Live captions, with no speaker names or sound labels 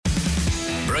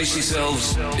Brace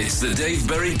yourselves. It's the Dave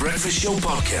Berry Breakfast Show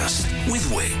podcast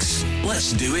with Wix.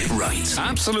 Let's do it right.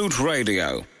 Absolute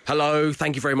Radio. Hello,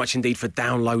 thank you very much indeed for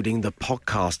downloading the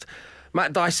podcast.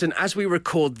 Matt Dyson, as we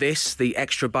record this, the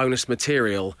extra bonus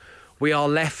material, we are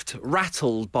left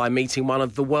rattled by meeting one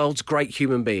of the world's great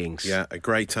human beings. Yeah, a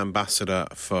great ambassador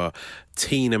for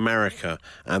Teen America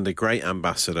and a great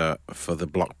ambassador for the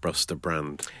Blockbuster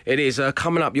brand. It is.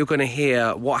 Coming up, you're going to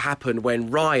hear what happened when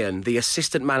Ryan, the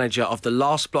assistant manager of the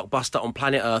last Blockbuster on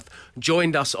planet Earth,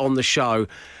 joined us on the show.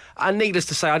 And needless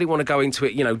to say, I didn't want to go into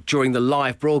it, during the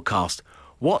live broadcast.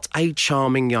 What a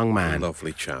charming young man.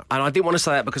 Lovely chap. And I didn't want to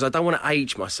say that because I don't want to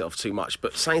age myself too much,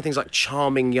 but saying things like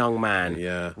charming young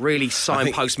man really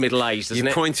signpost middle-aged, doesn't it?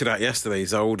 You pointed out yesterday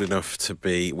he's old enough to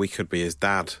be, we could be his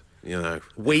dad.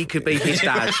 We could be his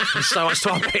dad. There's so much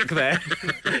to unpick there.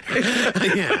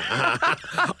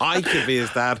 I could be his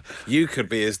dad. You could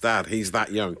be his dad. He's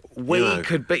that young. We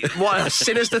could be. What a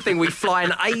sinister thing. We fly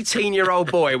an 18-year-old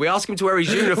boy. We ask him to wear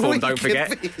his uniform, don't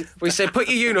forget. We said, put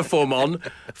your uniform on,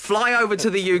 fly over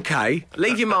to the UK,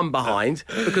 leave your mum behind,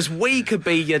 because we could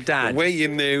be your dad. We're your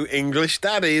new English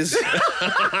daddies.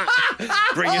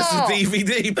 Bring us a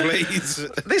DVD, please.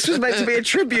 This was meant to be a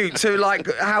tribute to,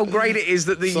 how great it is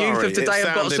that the youth of today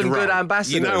have got some good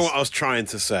ambassadors. You know what I was trying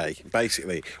to say?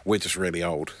 Basically, we're just really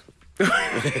old.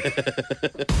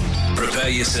 Prepare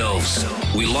yourselves.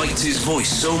 We liked his voice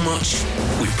so much,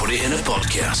 we put it in a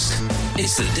podcast.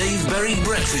 It's the Dave Berry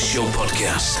Breakfast Show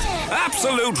podcast.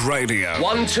 Absolute Radio.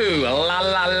 1, 2, la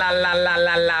la la la la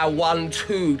la la. 1,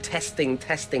 2, testing,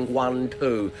 1,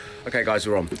 2. Okay, guys,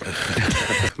 we're on.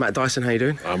 Matt Dyson, how you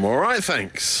doing? I'm all right,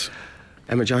 thanks.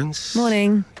 Emma Jones.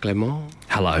 Morning. Glenn Moore.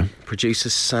 Hello.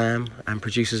 Producers Sam and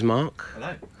producers Mark.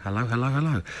 Hello.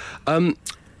 Hello.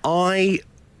 I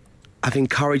have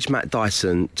encouraged Matt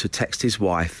Dyson to text his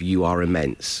wife, "You are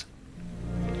immense."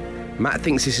 Matt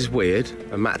thinks this is weird,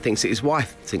 and Matt thinks that his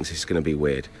wife thinks it's going to be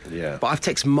weird. Yeah. But I've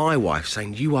texted my wife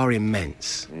saying, "You are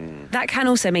immense." That can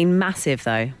also mean massive,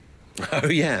 though. Oh,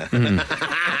 yeah.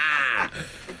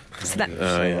 So that,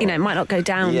 it might not go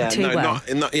down too well.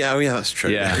 That's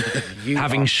true. Yeah.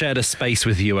 Having shared a space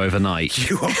with you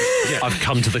overnight, I've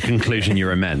come to the conclusion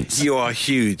you're immense. You are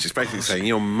huge. It's basically saying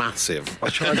you're massive. I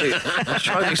was trying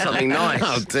to do something nice.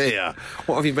 Oh, dear.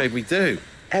 What have you made me do?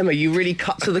 Emma, you really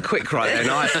cut to the quick right then.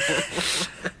 That's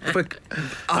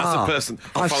a person.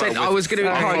 I said I was going to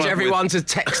encourage everyone to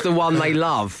text the one they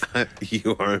love.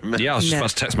 You are immense. Yeah, I was just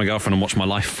about to text my girlfriend and watch my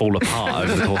life fall apart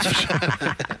over the course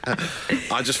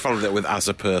of I just followed it with "as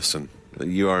a person."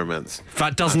 You are immense.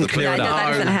 That doesn't clear it up.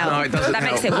 That doesn't help. No, it doesn't that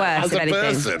help. makes it worse, As if a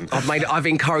anything. person. I've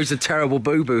encouraged a terrible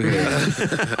boo-boo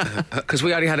here. Because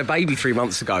we only had a baby 3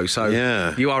 months ago, so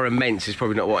You are immense is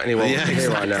probably not what anyone wants to hear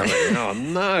right now. Oh,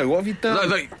 no. What have you done?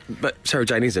 No, but Sarah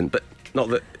Jane isn't, but not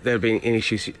that there have been any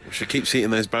issues. She keeps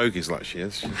eating those bogies like she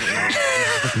is.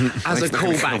 As a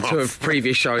callback to a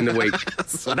previous show in the week.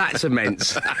 That's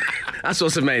immense. That's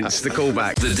what's immense, the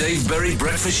callback. The Dave Berry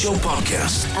Breakfast Show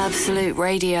podcast. Absolute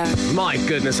Radio. My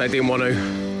goodness, they didn't want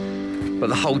to. But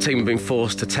the whole team have been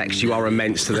forced to text "You are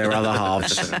immense" to their other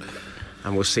halves.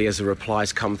 And we'll see as the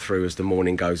replies come through as the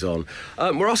morning goes on.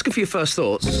 We're asking for your first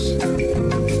thoughts.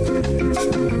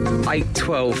 8,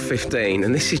 12, 15.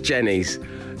 And this is Jenny's.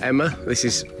 Emma, this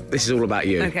is all about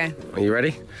you. Okay. Are you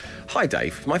ready? Hi,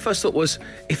 Dave. My first thought was,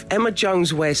 if Emma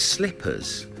Jones wears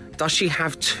slippers, does she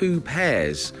have 2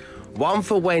 pairs? One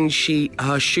for when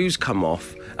her shoes come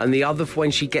off, and the other for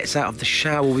when she gets out of the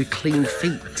shower with clean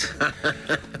feet.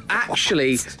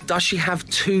 Actually, does she have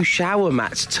 2 shower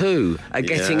mats too? A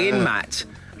getting in mat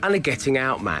and a getting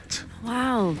out mat.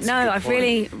 Wow. No, I've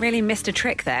really missed a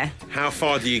trick there. How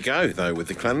far do you go, though, with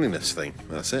the cleanliness thing?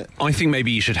 That's it. I think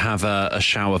maybe you should have a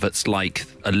shower that's like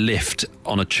a lift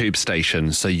on a tube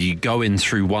station. So you go in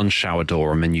through one shower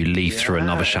door and then you leave through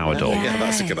another shower door. Yeah,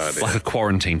 that's a good idea. Like a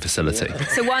quarantine facility.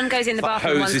 So one goes in the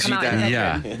bathroom, one's hoses come out you in the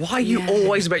down. bedroom. Why are you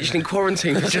always mentioning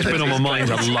quarantine? It's just been on my mind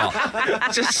a lot.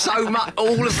 Just so much,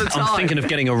 all of the time. I'm thinking of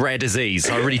getting a rare disease,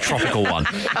 a really tropical one.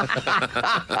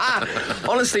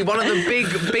 Honestly, one of the big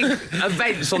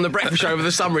events on the breakfast show over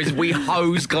the summer is we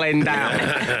hose Glenn down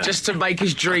just to make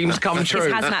his dreams come true.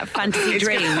 His hazmat fantasy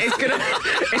dreams.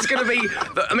 It's gonna be.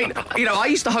 I mean, I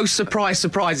used to host Surprise.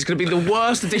 It's gonna be the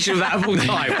worst edition of that of all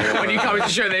time. When you come into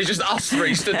the show, there's just us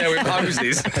 3 stood there with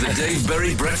hoses. The Dave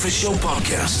Berry Breakfast Show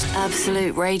podcast.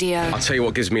 Absolute Radio. I'll tell you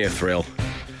what gives me a thrill.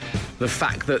 The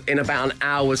fact that in about an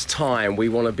hour's time we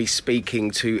want to be speaking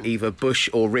to either Bush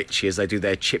or Ritchie as they do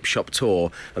their chip shop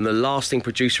tour, and the last thing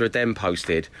producer Adem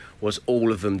posted was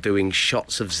all of them doing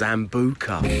shots of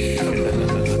Zambuca.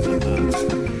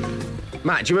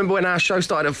 Matt, do you remember when our show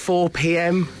started at 4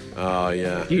 p.m? Oh,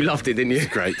 yeah. You loved it, didn't you?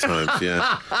 Great times,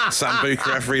 yeah.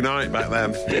 Sambuca every night back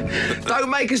then. Don't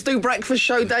make us do breakfast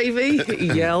show, Davey, he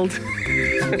yelled.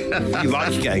 You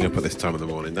like getting up at this time of the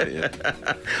morning, don't you?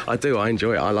 I do, I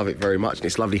enjoy it. I love it very much, and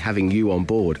it's lovely having you on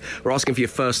board. We're asking for your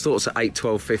first thoughts at 8,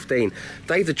 12, 15.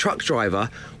 Dave, the truck driver,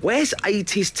 where's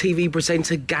 80s TV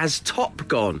presenter Gaz Top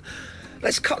gone?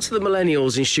 Let's cut to the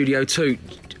millennials in Studio 2.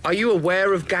 Are you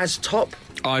aware of Gaz Top?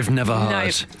 I've never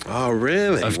heard Oh,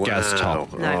 really? of Gaz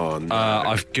Top. No. Oh, no.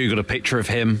 I've Googled a picture of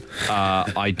him.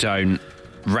 I don't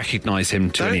recognise him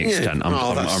to Don't any you? extent. I'm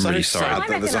That's really so sorry. sad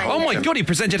that there's a I whole Oh my God, he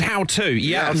presented How To.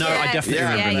 Yeah, Yes. no, I definitely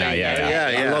Yeah. remember him now.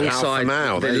 Yeah. Alongside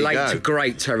Now, the there you late go. to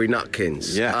great Terry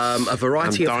Nutkins. Yes. A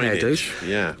variety And of Dinage, hairdos.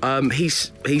 yeah.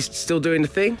 He's still doing the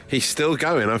thing? He's still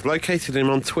going. I've located him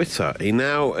on Twitter.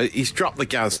 He's dropped the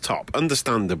Gaz Top,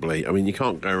 understandably. I mean, you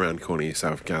can't go around calling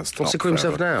yourself Gaz Top. What's he call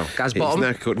himself forever. now? Gaz He's Bottom?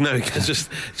 now called, no, just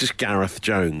Gareth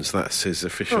Jones. That's his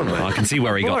official name. I can see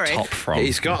where he got Boring. top from.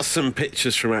 He's got some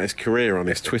pictures from his career on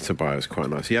his Twitter bio. It's quite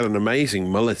nice. He had an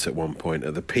amazing mullet at one point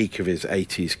at the peak of his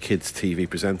 80s kids TV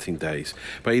presenting days.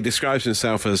 But he describes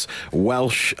himself as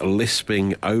Welsh,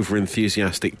 lisping,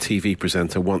 over-enthusiastic TV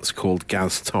presenter once called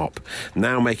Gaz Top,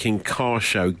 now making car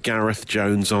show Gareth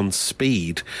Jones on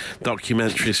Speed,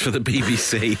 documentaries for the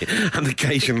BBC, and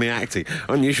occasionally acting.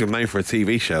 Unusual name for a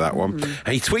TV show, that one.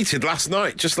 He tweeted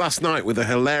just last night, with a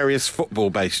hilarious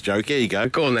football-based joke. Here you go.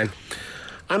 Go on then.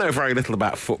 I know very little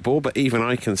about football, but even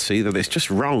I can see that it's just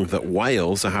wrong that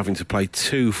Wales are having to play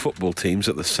two football teams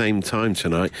at the same time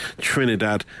tonight,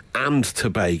 Trinidad and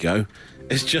Tobago.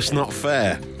 It's just not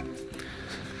fair.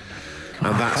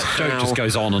 And that's Joke just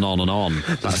goes on and on and on.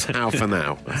 That's how for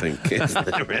now, I think. Isn't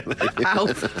it, really?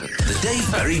 The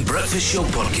Dave Berry Breakfast Show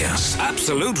Podcast.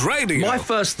 Absolute Radio. My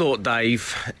first thought,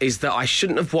 Dave, is that I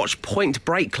shouldn't have watched Point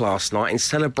Break last night in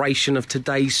celebration of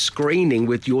today's screening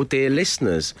with your dear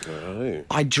listeners. Oh.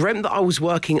 I dreamt that I was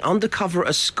working undercover at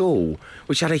a school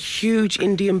which had a huge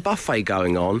Indian buffet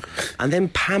going on, and then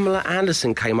Pamela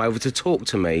Anderson came over to talk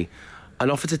to me and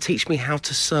offered to teach me how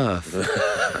to surf.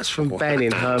 That's from Ben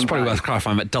in Herm. It's probably worth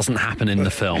clarifying that doesn't happen in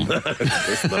the film.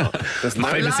 It's not. There's no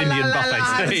Famous Indian buffet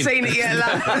I haven't scene. seen it yet.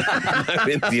 La.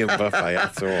 Indian buffet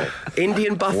at all.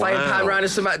 Indian buffet and Wow. Pamela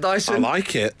Anderson, Matt I Dyson.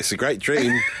 like it. It's a great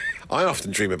dream. I often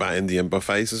dream about Indian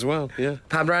buffets as well, yeah.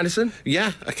 Pamela Anderson?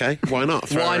 Yeah, okay, why not?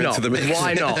 Throw Why her not? into the mix.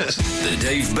 Why not? The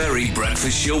Dave Berry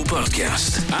Breakfast Show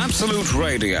Podcast. Absolute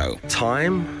Radio.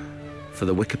 Time for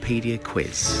the Wikipedia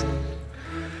quiz.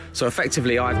 So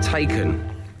effectively, I've taken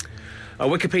a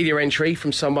Wikipedia entry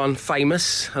from someone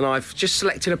famous, and I've just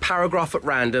selected a paragraph at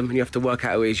random, and you have to work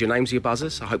out who it is. Your names are your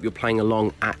buzzers. I hope you're playing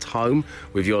along at home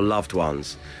with your loved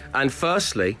ones. And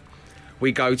firstly,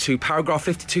 we go to paragraph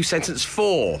 52, sentence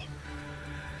 4.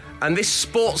 And this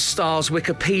sports star's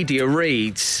Wikipedia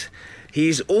reads, he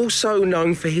is also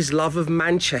known for his love of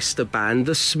Manchester band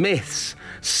The Smiths,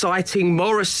 citing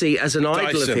Morrissey as an idol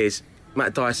of Dyson. his.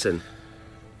 Matt Dyson.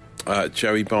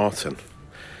 Joey Barton,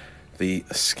 the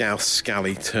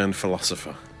scally turned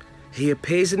philosopher. He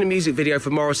appears in the music video for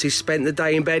Morrissey's Spent the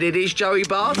Day in Bed. It is Joey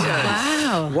Barton.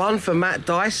 Wow. One for Matt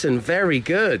Dyson. Very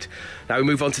good. Now we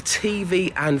move on to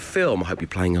TV and film. I hope you're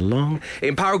playing along.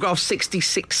 In paragraph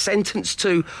 66, sentence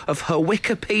 2 of her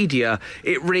Wikipedia,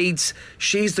 it reads,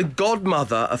 she's the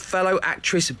godmother of fellow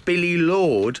actress Billie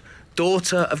Lourd,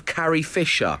 daughter of Carrie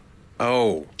Fisher.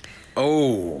 Oh.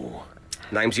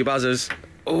 Names your buzzers.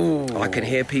 Oh, I can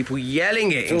hear people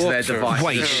yelling it into their Daughter. devices.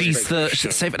 Wait, she's the...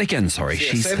 Say it again, sorry. Yeah,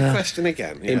 She's say the the... question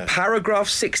again. In Yeah. paragraph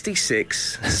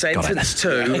 66, sentence 2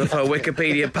 of her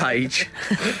Wikipedia page,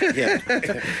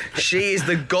 Yeah. she is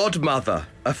the godmother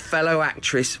of fellow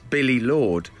actress Billie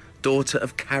Lourd, daughter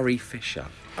of Carrie Fisher.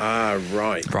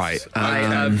 Right.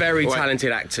 A very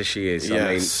talented actor she is.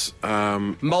 Yes. I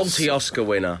mean, multi-Oscar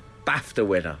winner, BAFTA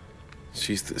winner.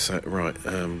 She's right.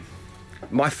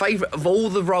 My favourite of all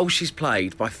the roles she's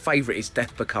played, my favourite is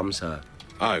Death Becomes Her.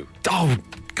 Oh. Oh,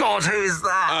 God, who is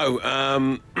that?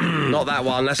 Oh. Not that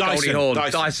one, that's Goldie Hawn.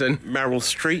 Dyson. Meryl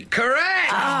Streep.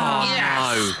 Correct!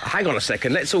 Yes! Hang on a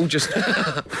second, let's all just...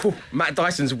 Matt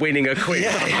Dyson's winning a quiz.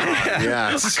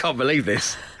 Yes. I can't believe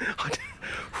this.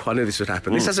 I knew this would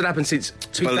happen. This hasn't happened since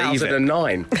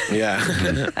 2009.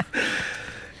 Yeah.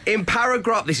 In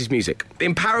paragraph... This is music.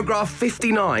 In paragraph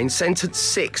 59, sentence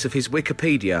 6 of his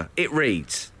Wikipedia, it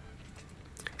reads,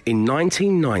 in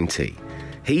 1990,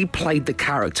 he played the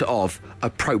character of,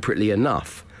 appropriately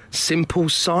enough, Simple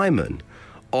Simon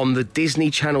on the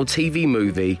Disney Channel TV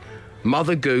movie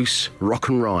Mother Goose Rock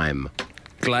and Rhyme.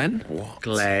 Glenn?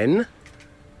 Glenn?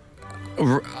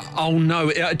 Oh,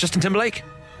 no. Justin Timberlake?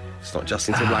 It's not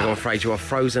Justin Timberlake, I'm afraid you are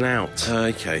frozen out.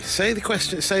 Okay, say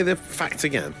the fact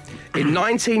again. In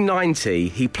 1990,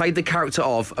 he played the character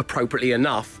of, appropriately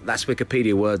enough, that's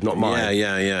Wikipedia word, not mine.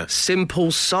 Yeah.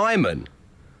 Simple Simon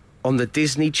on the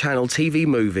Disney Channel TV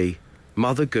movie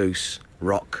Mother Goose,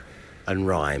 Rock and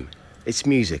Rhyme. It's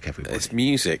music, everybody. It's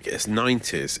music. It's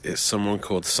 90s. It's someone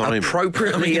called Simon.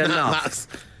 Appropriately enough.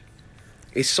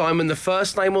 Is Simon the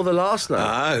first name or the last name?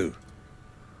 Oh.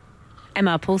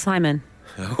 Emma, Paul Simon.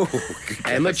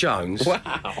 Emma Jones.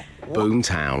 Wow.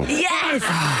 Boomtown. Yes!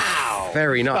 Wow.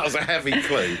 Very nice. That was a heavy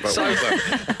clue, but So, well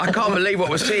done. I can't believe what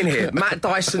we're seeing here. Matt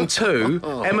Dyson 2,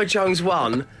 Emma Jones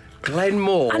 1, Glenn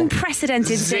Moore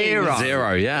Unprecedented scene. 0.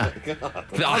 0, yeah.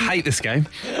 I hate this game.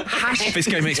 This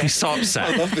game makes me so I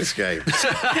upset. love this game.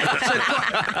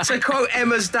 To quote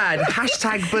Emma's dad,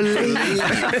 #believe.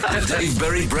 The Dave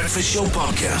Berry Breakfast Show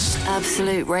podcast.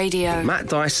 Absolute Radio. Matt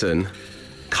Dyson,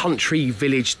 country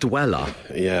village dweller,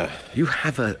 Yeah. you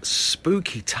have a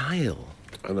spooky tale.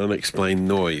 An unexplained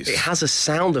noise. It has a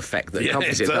sound effect that Yeah,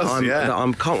 accompanies it it, does, yeah. that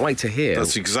I can't wait to hear.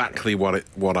 That's exactly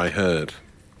what I heard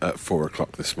at 4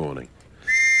 o'clock this morning.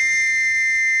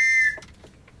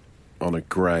 On a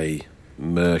grey,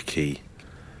 murky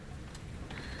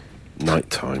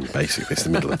night time, basically. It's the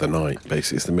middle of the night.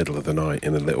 Basically, it's the middle of the night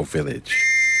in a little village.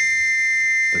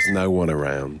 There's no one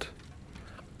around.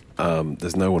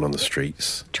 There's no one on the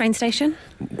streets. Train station?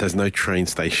 There's no train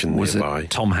station Was nearby. it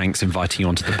Tom Hanks inviting you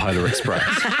onto the Polar Express?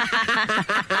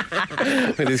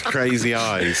 With his crazy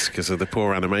eyes because of the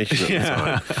poor animation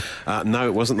at the time. No,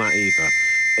 it wasn't that either.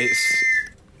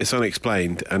 It's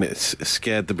unexplained, and it's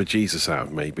scared the bejesus out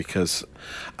of me because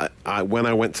when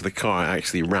I went to the car, I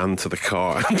actually ran to the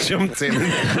car and jumped in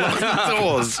and locked the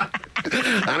doors.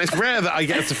 And it's rare that I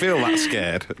get to feel that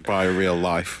scared by real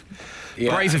life.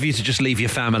 Yeah. Brave of you to just leave your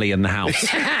family in the house.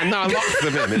 No, I locked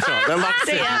them in. It's all right. They're locked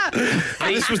in.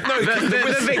 And this was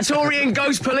The Victorian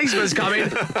ghost policeman's coming.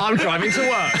 I'm driving to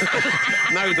work.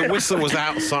 No, the whistle was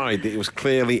outside. It was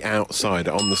clearly outside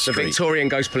on the The street. Victorian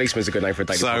ghost policeman's a good name for a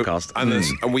daily podcast.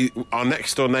 And our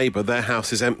next door neighbour, their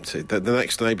house is empty. The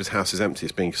next door neighbour's house is empty.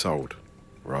 It's being sold,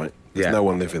 right? There's Yeah. no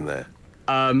one living there.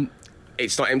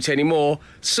 It's not empty anymore.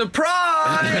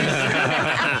 Surprise!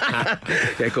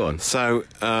 Yeah, go on. So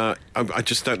I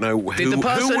just don't know who. Did the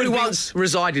person would who be- once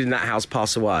resided in that house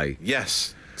pass away?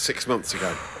 Yes, 6 months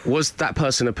ago. Was that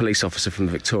person a police officer from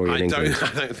the Victorian I England?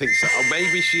 don't think so. Or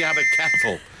maybe she had a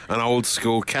kettle, an old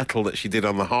school kettle that she did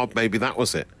on the hob. Maybe that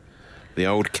was it. The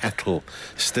old kettle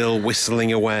still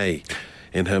whistling away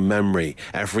in her memory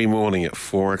every morning at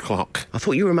 4 o'clock. I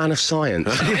thought you were a man of science.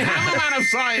 I'm a man of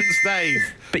science, Dave.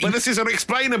 But this is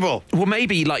unexplainable. Well,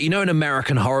 maybe, like, you know, in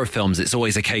American horror films, it's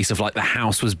always a case of, like, the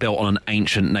house was built on an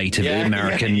ancient Native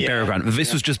American burial ground.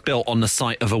 This was just built on the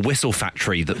site of a whistle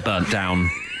factory that burnt down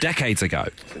decades ago.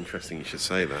 It's interesting you should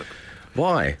say that.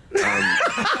 Why?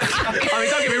 I mean,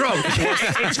 don't get me wrong.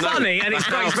 It's funny and it's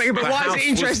great speaking, but why is it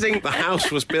interesting? The house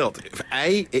was built.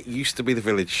 It used to be the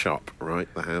village shop,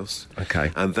 right? The house. Okay.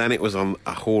 And then it was on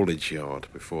a haulage yard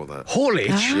before that. Haulage?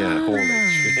 Yeah, haulage.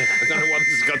 I don't know what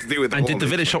this has got to do with And did the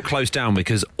village shop close down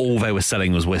because all they were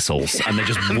selling was whistles and there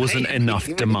just wasn't enough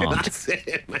demand? That's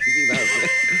it. Maybe that's it.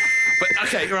 But,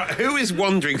 okay, right. Who is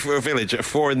wandering through a village at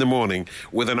 4 a.m.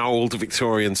 with an old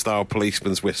Victorian-style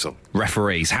policeman's whistle?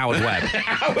 Referees, Howard Webb.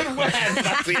 Howard Webb.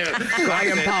 That's it.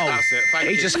 Graham Pole. That's it. Thank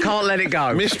He you. just can't let it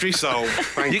go. Mystery solved.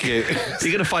 Thank you.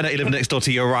 You're going to find out you live next door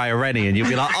to Uriah Rennie and you'll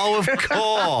be like, oh, of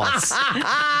course.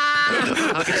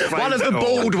 One of the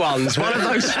bald ones. One of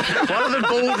the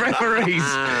bald referees.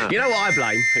 You know what I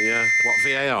blame? Yeah. What,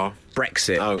 VAR?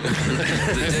 Brexit. Oh.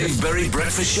 The Dave Berry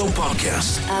Breakfast Show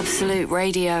podcast. Absolute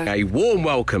Radio. A warm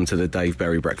welcome to the Dave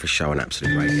Berry Breakfast Show on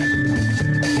Absolute Radio,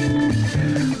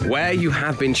 where you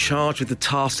have been charged with the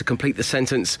task to complete the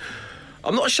sentence,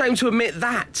 I'm not ashamed to admit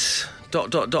that... ...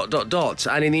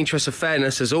 And in the interest of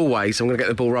fairness, as always, I'm going to get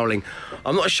the ball rolling.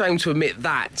 I'm not ashamed to admit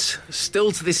that,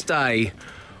 still to this day,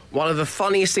 one of the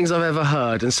funniest things I've ever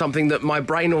heard, and something that my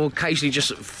brain will occasionally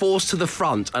just force to the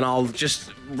front and I'll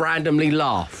just randomly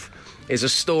laugh, is a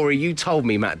story you told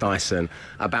me, Matt Dyson,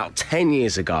 about 10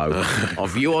 years ago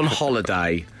of you on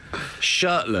holiday,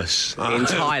 shirtless, in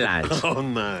Thailand. Oh,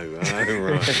 no. Oh,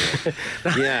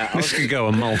 right. Yeah. This could go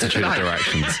a multitude of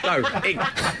directions. No,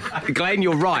 Glenn,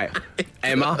 you're right.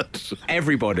 Emma,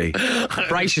 everybody,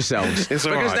 brace yourselves. It's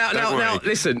all because right, don't now, worry.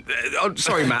 listen.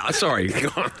 Sorry, Matt. Sorry.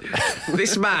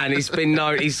 This man has been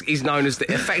known. He's known as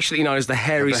affectionately known as the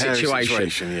hairy The hairy situation.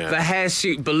 situation, yeah. The hair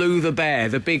suit, Baloo the bear,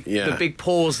 the big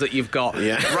paws that you've got.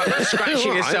 Yeah. Scratching All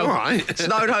right, yourself. all right.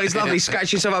 No, it's lovely.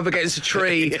 Scratching yourself up against a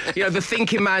tree. You know, the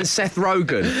thinking man, Seth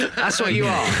Rogen. That's what you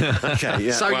are. Okay,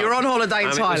 yeah. So well, you're on holiday in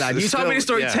and it was Thailand. You told me the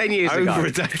still- story 10 years ago. Over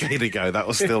a decade ago, that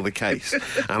was still the case.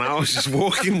 And I was just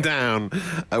walking along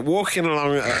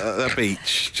the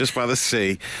beach, just by the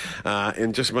sea,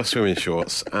 in just my swimming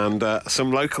shorts, and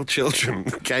some local children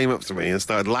came up to me and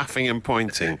started laughing and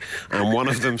pointing, and one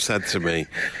of them said to me,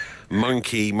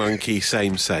 "Monkey, monkey,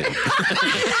 same, same."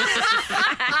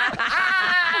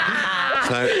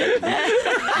 So,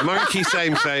 monkey,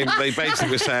 same, same. They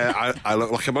basically say I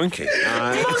look like a monkey.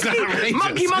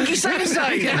 Monkey, same.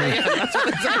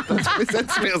 That's what they said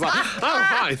to me. I was like, oh,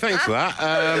 hi, thanks for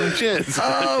that. Cheers.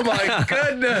 Oh my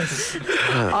goodness!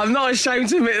 I'm not ashamed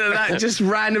to admit that just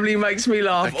randomly makes me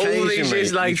laugh all these Occasionally,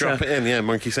 years you later. drop it in, yeah,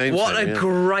 monkey, same, What same. a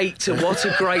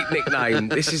yeah. great nickname!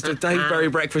 This is the Dave Berry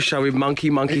Breakfast Show with Monkey,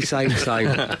 same.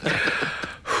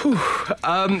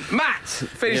 Matt,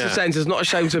 finish the Yeah. sentence. Not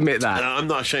ashamed to admit that. I'm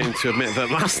not ashamed to admit that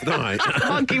last night.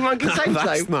 Monkey, same.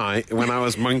 Last night, when I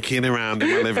was monkeying around in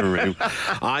my living room,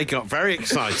 I got very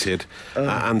excited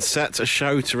and set a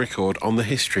show to record on the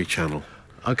History Channel.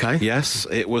 Okay. Yes,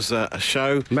 it was a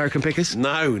show. American Pickers.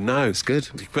 No, It's good.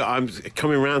 But I'm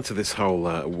coming round to this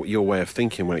whole your way of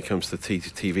thinking when it comes to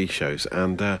TV shows,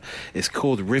 and it's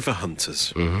called River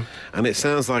Hunters. Mm-hmm. And it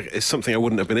sounds like it's something I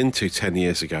wouldn't have been into 10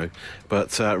 years ago.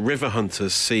 But River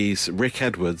Hunters sees Rick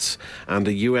Edwards and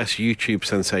a US YouTube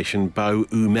sensation, Bo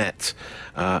Umet,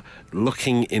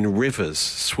 looking in rivers,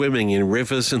 swimming in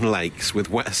rivers and lakes with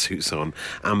wetsuits on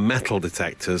and metal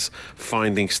detectors,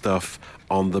 finding stuff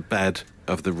on the bed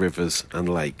of the rivers and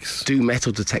lakes. Do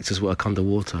metal detectors work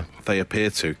underwater? They appear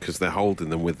to, because they're holding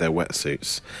them with their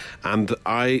wetsuits. And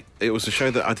it was a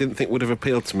show that I didn't think would have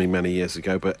appealed to me many years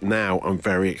ago, but now I'm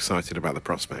very excited about the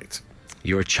prospect.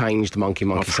 You're a changed monkey,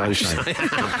 same.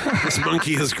 This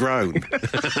monkey has grown.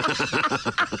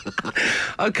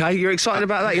 Okay, you're excited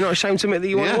about that. You're not ashamed to admit that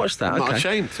you want to watch that. I'm not Okay.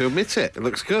 ashamed to admit it. It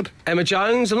looks good. Emma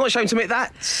Jones, I'm not ashamed to admit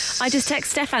that. I just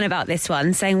text Stefan about this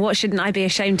one, saying what shouldn't I be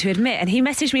ashamed to admit, and he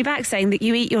messaged me back saying that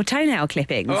you eat your toenail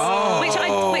clippings, which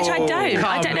I don't.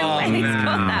 I don't know where he's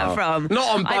got that from.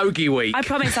 Not on Bogey Week. I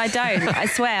promise I don't. I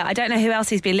swear. I don't know who else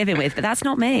he's been living with, but that's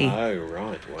not me. Oh,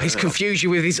 right. Wow. He's confused you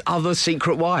with his other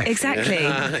secret wife. Exactly.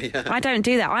 I don't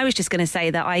do that. I was just going to say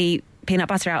that I eat peanut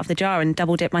butter out of the jar and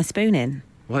double dip my spoon in.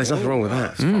 Well, there's nothing wrong with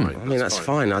that. That's fine. I mean, that's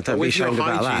fine. I don't be With your ashamed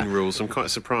about hygiene that. rules, I'm quite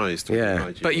surprised. with your Yeah,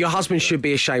 hygiene but your rules. husband should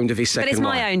be ashamed of his second But it's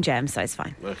my wife. own germ, so it's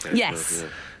fine. Okay, Yes. yeah.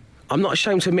 I'm not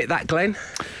ashamed to admit that, Glenn.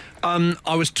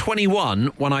 I was 21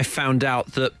 when I found out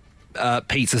that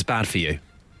pizza's bad for you.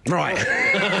 Right.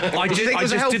 I Did you think it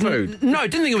was a health food? No, I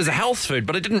didn't think it was a health food,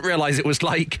 but I didn't realise it was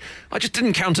like, I just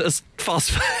didn't count it as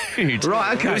fast food.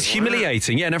 Right, okay. It was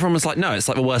humiliating, yeah, and everyone was like, no, it's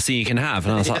like the worst thing you can have.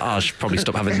 And I was like, oh, I should probably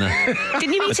stop having the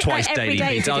Didn't you eat it twice like every daily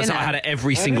day pizza. for dinner? I had it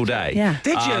every single day. Yeah.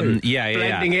 Did you? Yeah.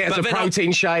 Blending it as a then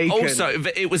protein shake Also,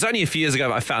 it was only a few years ago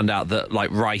that I found out that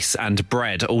like rice and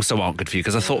bread also aren't good for you,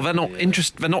 because I thought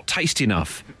they're not tasty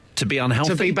enough to be unhealthy.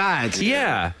 To be bad.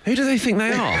 Yeah. Who do they think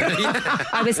they are?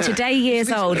 I was today years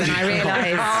old when I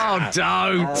realised. Oh,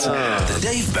 don't. The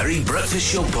Dave Berry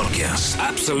Breakfast Show Podcast.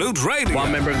 Absolute Radio.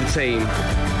 One member of the team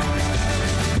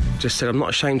just said, I'm not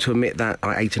ashamed to admit that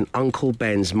I ate an Uncle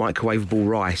Ben's microwavable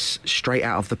rice straight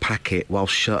out of the packet while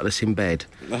shirtless in bed.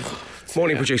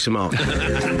 Morning, producer Mark.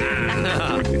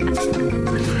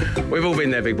 We've all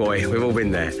been there, big boy. We've all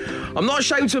been there. I'm not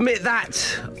ashamed to admit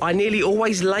that I nearly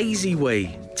always lazy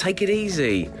wee. Take it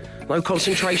easy. No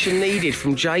concentration needed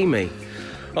from Jamie.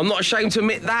 I'm not ashamed to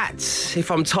admit that if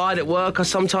I'm tired at work, I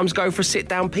sometimes go for a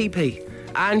sit-down pee-pee.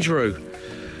 Andrew.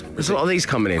 There's a lot of these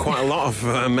coming in. Quite a lot of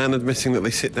men admitting that they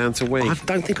sit down to wee. I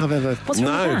don't think I've ever... What's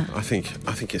wrong No, with that?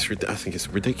 I think it's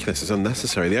ridiculous. It's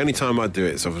unnecessary. The only time I'd do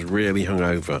it is if I was really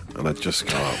hungover and I'd just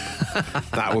go up.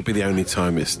 That would be the only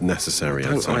time it's necessary.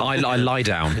 I'd say. I lie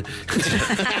down.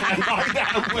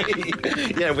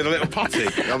 Yeah, with a little potty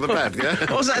on the bed. Yeah.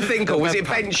 What was that thing called? Was it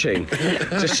benching?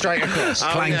 Just straight across.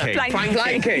 Planking.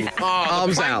 Planking.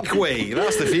 Arms out. Plank wee.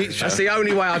 That's the future. That's the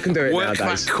only way I can do it Work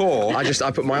nowadays. that core. I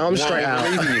put my arms straight While out.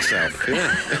 relieving yourself.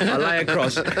 Yeah. I lay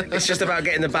across. It's just about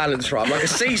getting the balance right. I'm like a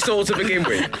seesaw to begin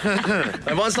with.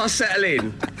 And once I settle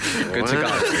in, good to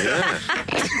go. Yeah.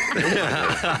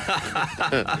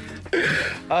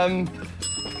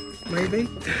 Maybe.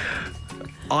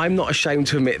 I'm not ashamed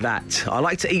to admit that. I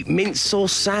like to eat mint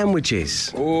sauce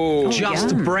sandwiches. Oh,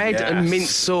 Just bread and Yes. mint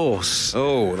sauce.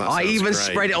 Oh, that I sounds even great.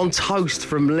 spread it on toast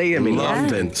from Liam in Love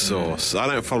London. mint sauce. I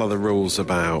don't follow the rules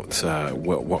about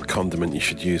what condiment you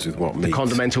should use with what meat.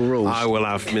 Condimental rules. I will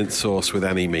have mint sauce with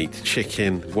any meat,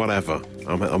 chicken, whatever.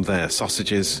 I'm there.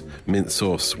 Sausages, mint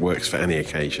sauce works for any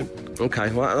occasion.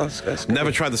 Okay, well, that's good.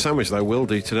 Never tried the sandwich though. Will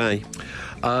do today.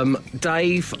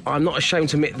 Dave, I'm not ashamed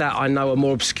to admit that I know a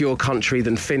more obscure country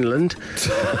than Finland.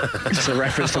 It's a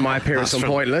reference to my appearance on From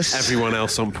Pointless. Everyone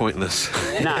else on Pointless.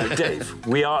 Now, Dave,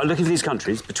 we are looking for these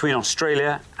countries between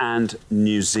Australia and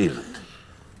New Zealand.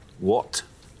 What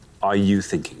are you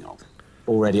thinking of?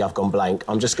 Already I've gone blank.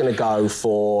 I'm just going to go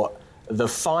for the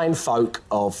fine folk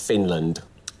of Finland.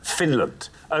 Finland.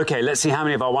 OK, let's see how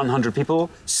many of our 100 people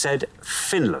said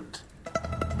Finland.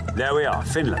 There we are,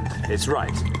 Finland. It's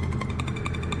right.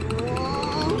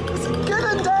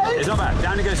 It's not bad.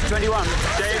 Down it goes to 21.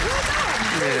 Dave.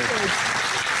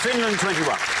 Finland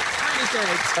 21.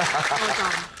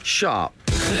 Sharp.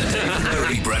 Dave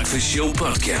Berry Breakfast Show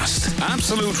Podcast.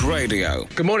 Absolute Radio.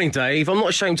 Good morning, Dave. I'm not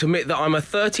ashamed to admit that I'm a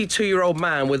 32-year-old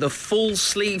man with a full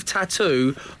sleeve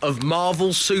tattoo of Marvel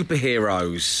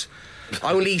superheroes.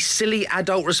 Only silly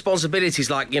adult responsibilities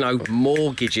like,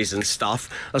 mortgages and stuff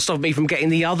have stopped me from getting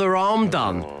the other arm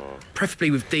done.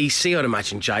 Preferably with DC, I'd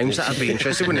imagine, James. That'd be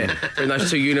interesting, wouldn't it? Doing those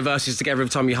two universities together every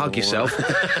time you hug yourself.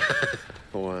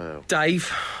 Wow. Dave,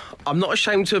 I'm not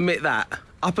ashamed to admit that.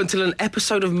 Up until an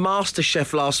episode of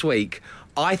MasterChef last week,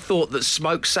 I thought that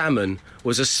smoked salmon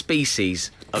was a species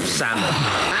of salmon.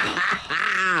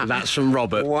 That's from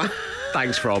Robert. What?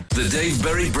 Thanks, Rob. The Dave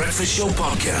Berry Breakfast Show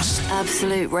Podcast.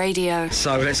 Absolute Radio.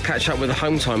 So let's catch up with the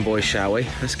Hometime boys, shall we?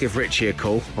 Let's give Ritchie a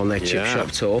call on their chip Yeah.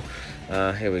 shop tour.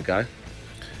 Here we go.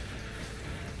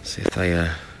 See if they,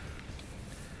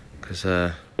 because,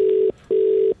 Have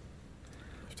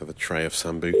to have a tray of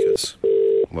sambucas.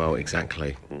 well,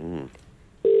 exactly.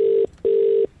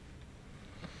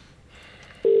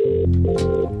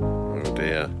 Oh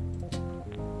dear.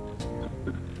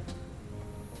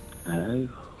 Hello.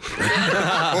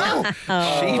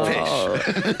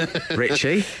 Sheepish.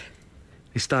 Ritchie,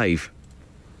 it's Dave.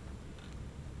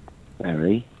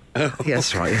 Barry. Yeah,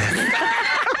 that's right.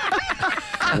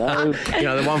 Hello.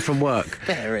 The one from work.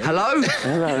 Hello?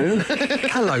 Hello.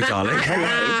 Hello, darling.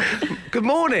 Hello. Good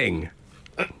morning.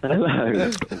 Hello.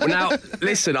 Now,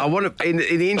 listen, I want to, in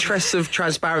the interests of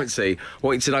transparency, I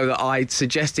want you to know that I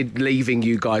suggested leaving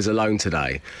you guys alone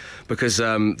today because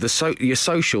your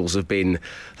socials they've been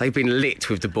lit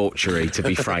with debauchery, to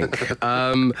be frank.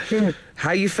 How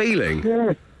are you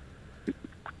feeling?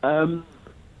 Well,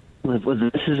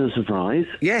 this is a surprise.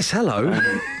 Yes, hello.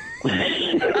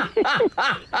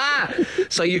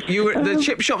 So you were, the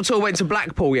chip shop tour went to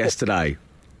Blackpool yesterday.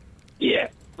 Yeah.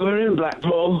 We're in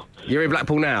Blackpool. You're in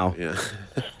Blackpool now. Yeah.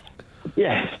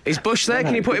 Yes. Is Bush there?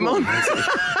 Can you put him on?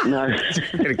 No.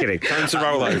 Kidding. Time to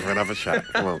roll over and have a chat.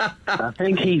 Come on. I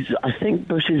think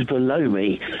Bush is below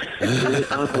me.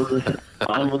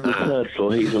 I'm on the third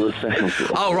floor, he's on the second floor.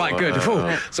 Oh, right, good.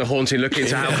 It's a haunting look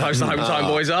into how close the Hometime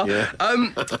boys are.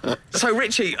 Yeah. So,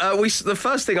 Ritchie, the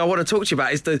first thing I want to talk to you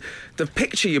about is the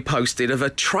picture you posted of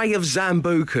a tray of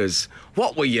Zambucas.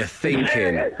 What were you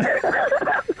thinking?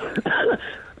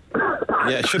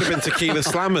 Yeah, it should have been tequila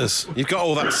slammers. You've got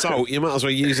all that salt, you might as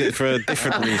well use it for a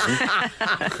different reason.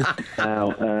 Now,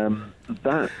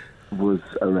 that was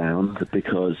around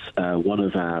because one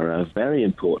of our very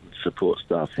important support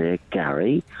staff here,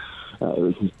 Gary, it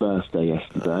was his birthday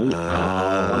yesterday.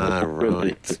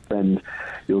 Right. To spend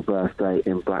your birthday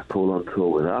in Blackpool on tour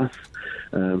with us.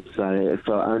 So it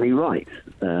felt only right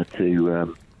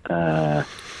to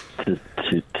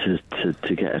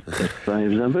get a tray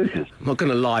of Zambucas. I'm not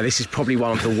going to lie, this is probably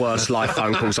one of the worst live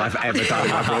phone calls I've ever done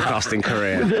in my broadcasting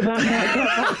career. That's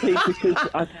happy because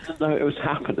I didn't know it was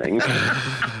happening.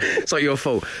 It's not your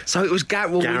fault. So it was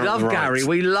Gary. Well, we love right. Gary.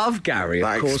 We love Gary.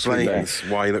 That Of course we do.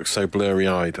 explains why he looks so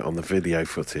blurry-eyed on the video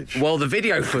footage. Well, the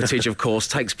video footage, of course,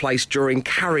 takes place during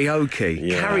karaoke.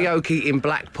 Yeah. Karaoke in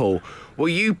Blackpool. Will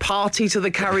you party to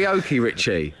the karaoke,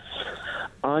 Ritchie?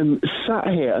 I'm sat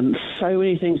here and so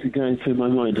many things are going through my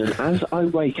mind, and as I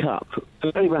wake up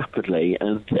very rapidly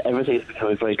and everything's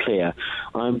becoming very clear,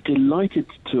 I'm delighted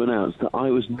to announce that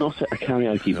I was not at a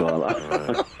karaoke bar.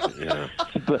 Yeah.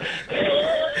 But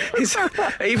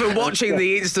Even watching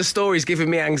the Insta stories giving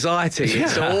me anxiety.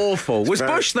 It's awful. Was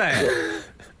Bush there?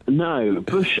 no,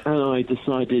 Bush and I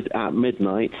decided at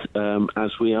midnight,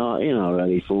 as we are in our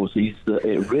early 40s, that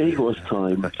it really was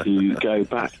time to go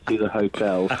back to the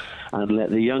hotel and let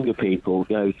the younger people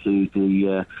go to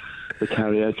the the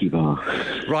karaoke bar.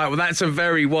 Right, well, that's a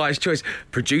very wise choice.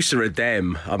 Producer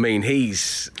Adem, I mean,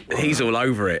 he's all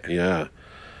over it. Yeah.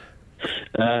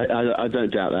 I don't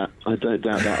doubt that. I don't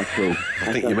doubt that at all.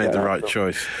 I think you made the right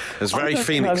choice. It's very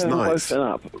Phoenix Nights. I've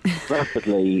woken up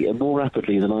rapidly, more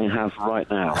rapidly than I have right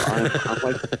now.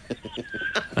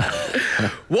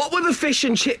 What were the fish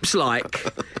and chips like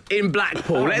in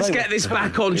Blackpool? Let's get this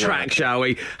back on track, shall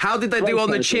we? How did they do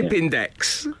on the chip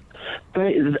index?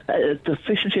 The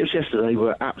fish and chips yesterday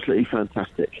were absolutely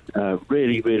fantastic.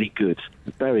 Really, really good.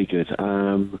 Very good.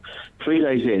 3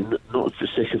 days in, not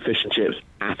sick of fish and chips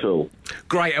at all.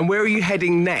 Great. And where are you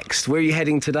heading next? Where are you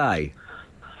heading today?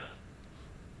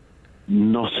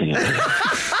 Nottingham.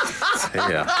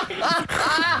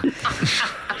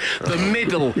 The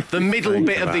middle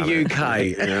bit of the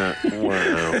UK. Yeah.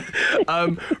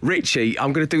 Wow. Richie,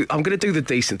 I'm gonna do the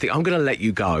decent thing. I'm gonna let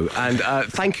you go, and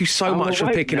thank you so much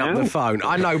for picking up the phone.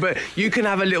 I know, but you can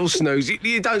have a little snooze.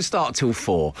 You don't start till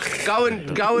 4. Go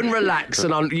and relax,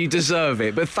 and you deserve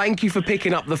it. But thank you for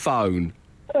picking up the phone.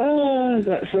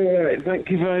 That's all right. Thank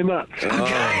you very much.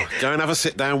 Okay. Go and have a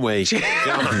sit-down wee. Go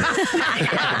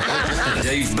on.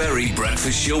 Dave Berry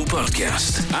Breakfast Show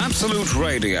Podcast. Absolute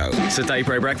Radio. It's the Dave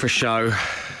Berry Breakfast Show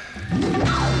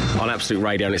on Absolute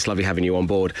Radio, and it's lovely having you on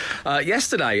board.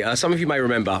 Yesterday, some of you may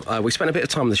remember, we spent a bit of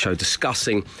time on the show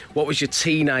discussing what was your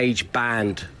teenage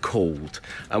band called.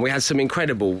 And we had some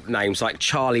incredible names like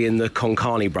Charlie and the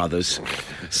Konkani Brothers,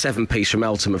 7-piece from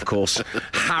Eltham, of course,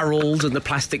 Harold and the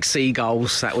Plastic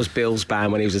Seagulls, that was Bill's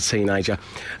band when he was a teenager.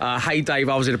 Hey Dave,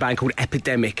 I was in a band called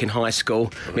Epidemic in high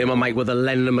school. Me and my mate were the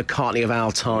Lennon and McCartney of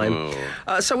our time.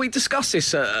 So we discussed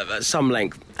this at some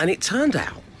length, and it turned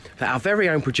out that our very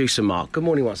own producer Mark, good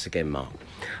morning once again Mark,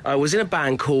 was in a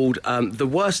band called the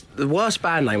worst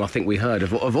band name I think we heard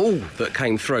of all that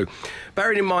came through.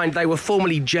 Bearing in mind they were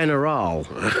formerly General,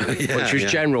 which was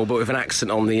general but with an accent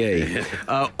on the E.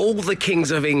 All the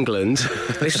Kings of England.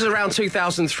 This was around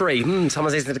 2003.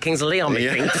 Someone says the Kings of Leon, me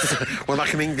thinks. Well,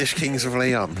 like an English Kings of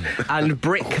Leon. And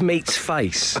Brick Meets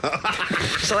Face.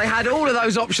 So they had all of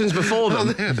those options before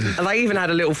them. And they even had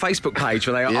a little Facebook page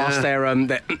where they asked their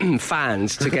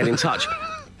fans to get in touch.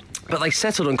 But they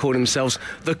settled on calling themselves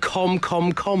the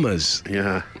comcomcommas.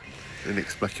 Yeah,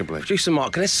 inexplicably. Producer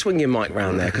Mark, can I swing your mic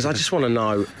round there? Because I just want to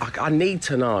know, I need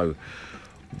to know,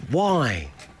 why?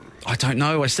 I don't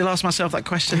know. I still ask myself that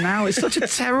question now. It's such a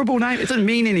terrible name. It doesn't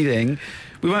mean anything.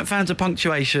 We weren't fans of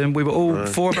punctuation. We were all,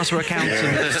 4 of us were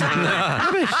accountants.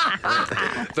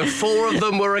 The 4 of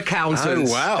them were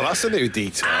accountants. Oh, wow, that's a new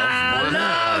detail. I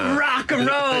love rock and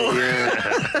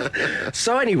roll.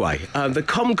 So anyway, the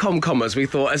comcomcommas, we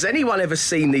thought, has anyone ever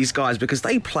seen these guys? Because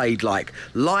they played, like,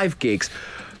 live gigs.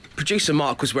 Producer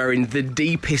Mark was wearing the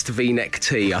deepest V-neck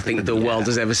tee I think the world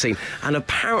has ever seen, and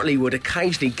apparently would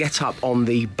occasionally get up on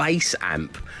the bass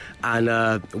amp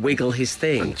and wiggle his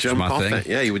thing. And jump off it.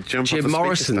 Yeah, he would jump off the Jim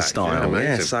Morrison speaker stack. style.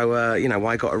 Yeah, so,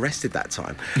 I got arrested that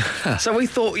time. So we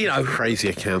thought, Crazy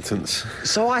accountants.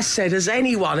 So I said, has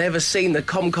anyone ever seen the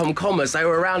comcomcommas? They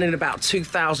were around in about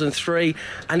 2003,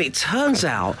 and it turns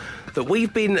out that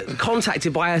we've been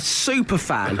contacted by a super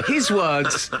fan, his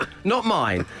words, not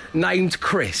mine, named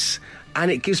Chris. And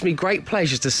it gives me great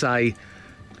pleasure to say,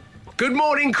 good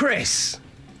morning, Chris.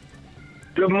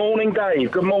 Good morning,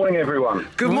 Dave. Good morning, everyone.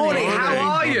 Good morning. How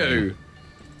are you?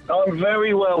 I'm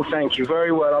very well, thank you.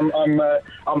 Very well.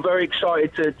 I'm very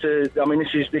excited to. I mean,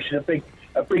 this is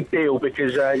a big deal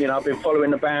because I've been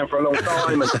following the band for a long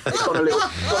time and it's got a little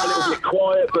bit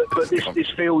quiet, but this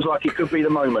feels like it could be the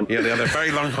moment. Yeah, they had a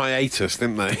very long hiatus,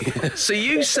 didn't they? So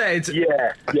you said,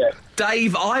 yeah.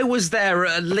 Dave, I was there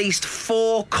at least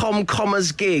 4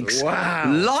 comcommas gigs.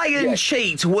 Wow. Lion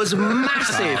Cheat was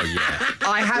massive.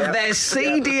 I have their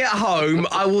CD at home.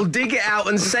 I will dig it out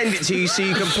and send it to you so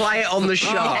you can play it on the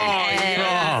show.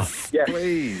 Yes,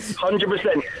 please.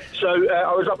 100%. So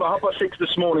I was up at 6:30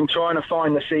 this morning trying to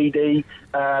find the CD,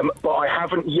 but I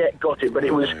haven't yet got it. But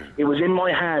it was in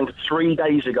my hand 3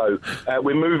 days ago.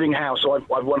 We're moving house, so I've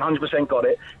 100% got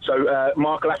it. So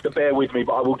Mark will have to bear with me,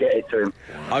 but I will get it to him.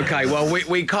 Okay, well,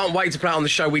 we can't wait to play it on the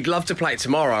show. We'd love to play it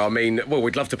tomorrow. I mean,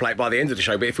 we'd love to play it by the end of the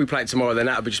show, but if we play it tomorrow, then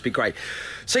that would just be great.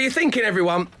 So you're thinking,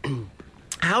 everyone,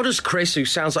 how does Chris, who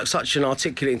sounds like such an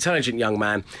articulate, intelligent young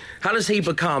man, how does he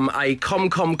become a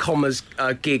comcomcommas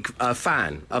gig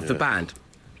fan of the band?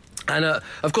 And,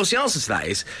 of course, the answer to that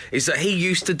is that he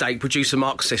used to date producer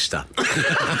Mark's sister.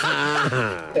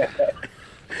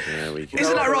 There we go.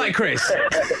 Isn't that right, Chris?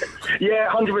 Yeah,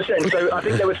 100%. So I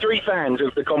think there were 3 fans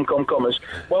of the comcomcommas.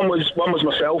 One was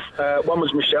myself, one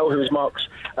was Michelle, who is Mark's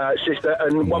sister,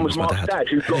 and one was Mark's dad,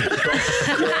 who got the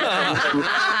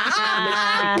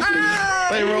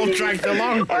They were all dragged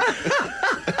along.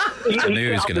 I knew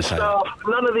he was going to say that.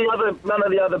 None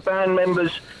of the other band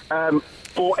members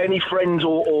or any friends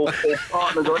or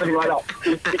partners or anything like that.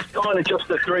 It's kind of just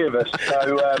the 3 of us.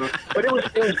 So, but it was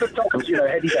good times,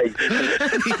 heady days.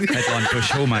 Headline Bush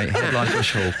Hall, mate. Headline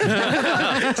Bush Hall.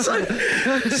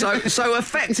 So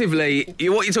effectively,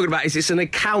 what you're talking about is it's an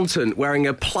accountant wearing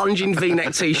a plunging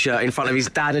V-neck T-shirt in front of his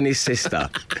dad and his sister.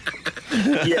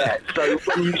 Yeah, so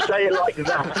when you say it like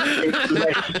that, it's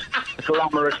less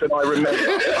glamorous than I remember.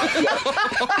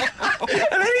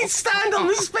 And then he'd stand on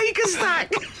the speaker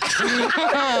stack.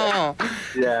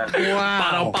 Yeah.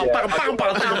 Wow. I could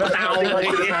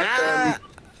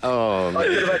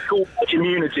have had cool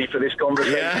immunity for this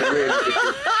conversation, really.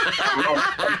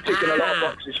 I'm ticking a lot of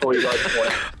boxes for you guys.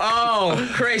 Oh,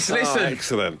 Chris, listen.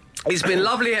 Excellent. It's been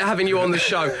lovely having you on the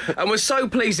show, and we're so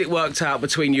pleased it worked out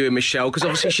between you and Michelle, because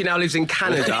obviously she now lives in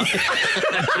Canada.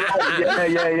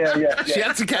 Yeah. She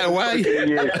had to get away.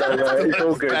 It's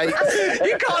all good.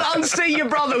 You can't unsee your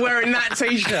brother wearing that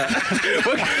T-shirt.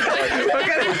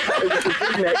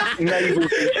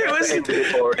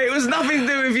 It was nothing to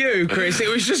do with you, Chris. It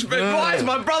was just, why is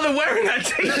my brother wearing that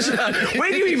T-shirt?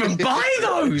 Where do you even buy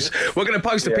those? We're going to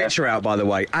post a picture out, by the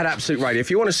way, at Absolute Radio.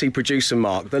 If you want to see producer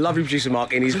Mark, the lovely producer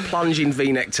Mark, in his plunging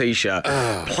V-neck T-shirt,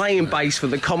 playing bass for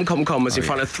the comcomcommas in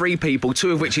front of 3 people,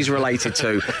 2 of which he's related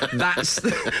to. That's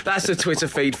the Twitter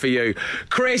feed for you.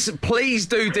 Chris, please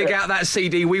do dig out that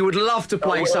CD. We would love to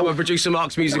play some of producer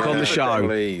Mark's music on the show.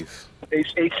 Please.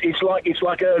 It's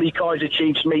like early Kaiser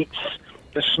Chiefs meets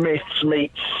the Smiths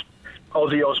meets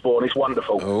Ozzy Osbourne. It's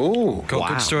wonderful. Oh, Got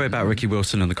a good story about Ricky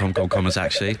Wilson and the comcomcommas,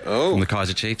 actually, from the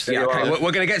Kaiser Chiefs. Yeah, okay,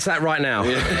 we're going to get to that right now.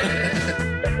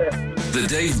 The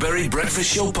Dave Berry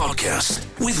Breakfast Show podcast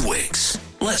with Wix.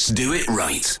 Let's do it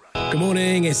right. Good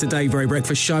morning, it's the Dave Berry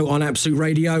Breakfast Show on Absolute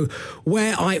Radio,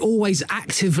 where I always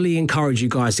actively encourage you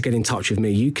guys to get in touch with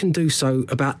me. You can do so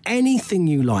about anything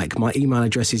you like. My email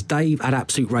address is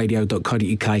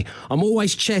dave@absoluteradio.co.uk. I'm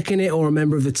always checking it, or a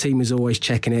member of the team is always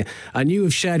checking it. And you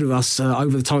have shared with us,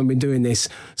 over the time we've been doing this,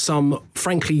 some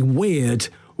frankly weird,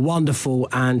 wonderful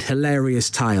and hilarious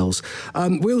tales.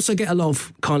 We also get a lot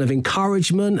of kind of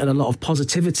encouragement and a lot of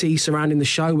positivity surrounding the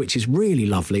show, which is really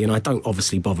lovely, and I don't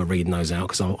obviously bother reading those out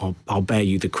because I'll bear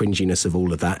you the cringiness of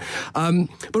all of that.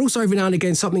 But also every now and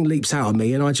again something leaps out at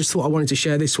me, and I just thought I wanted to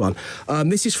share this one.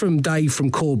 This is from Dave from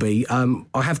Corby.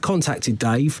 I have contacted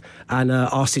Dave and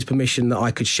asked his permission that I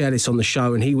could share this on the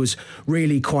show, and he was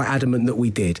really quite adamant that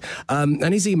we did.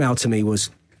 And his email to me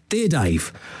was, "Dear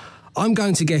Dave, I'm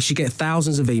going to guess you get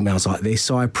thousands of emails like this,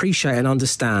 so I appreciate and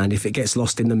understand if it gets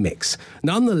lost in the mix.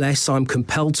 Nonetheless, I'm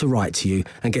compelled to write to you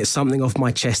and get something off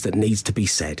my chest that needs to be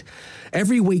said.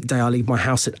 Every weekday I leave my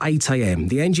house at 8 a.m.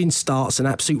 The engine starts and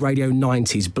Absolute Radio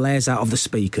 90s blares out of the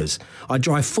speakers. I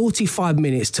drive 45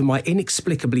 minutes to my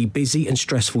inexplicably busy and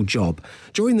stressful job.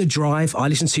 During the drive, I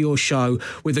listen to your show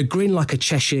with a grin like a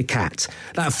Cheshire cat.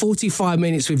 That 45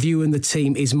 minutes with you and the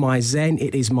team is my zen,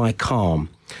 it is my calm.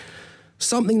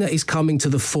 Something that is coming to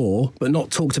the fore, but not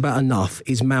talked about enough,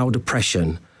 is male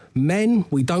depression. Men,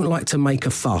 we don't like to make a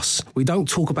fuss. We don't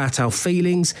talk about our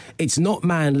feelings. It's not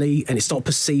manly and it's not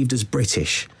perceived as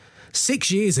British. 6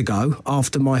 years ago,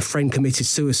 after my friend committed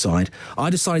suicide,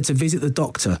 I decided to visit the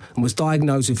doctor and was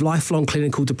diagnosed with lifelong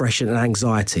clinical depression and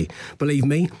anxiety. Believe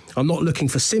me, I'm not looking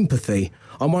for sympathy.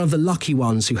 I'm one of the lucky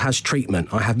ones who has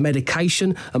treatment. I have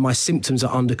medication and my symptoms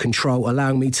are under control,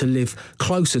 allowing me to live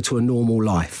closer to a normal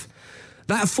life.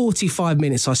 That 45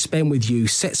 minutes I spend with you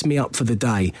sets me up for the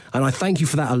day, and I thank you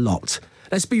for that a lot.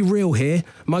 Let's be real here.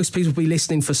 Most people will be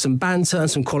listening for some banter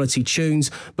and some quality tunes,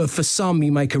 but for some,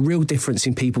 you make a real difference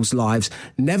in people's lives.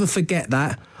 Never forget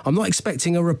that. I'm not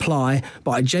expecting a reply,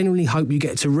 but I genuinely hope you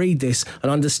get to read this and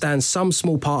understand some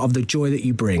small part of the joy that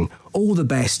you bring. All the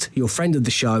best, your friend of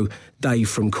the show, Dave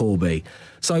from Corby."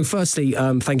 So firstly,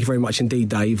 thank you very much indeed,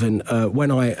 Dave. And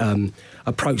when I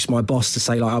approached my boss to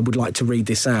say, I would like to read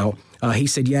this out, he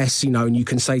said yes, and you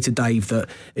can say to Dave that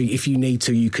if you need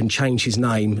to, you can change his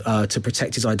name to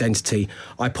protect his identity.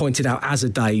 I pointed out as a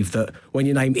Dave that when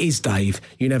your name is Dave,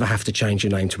 you never have to change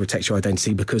your name to protect your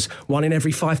identity, because 1 in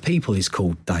every 5 people is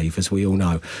called Dave, as we all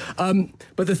know.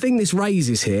 But the thing this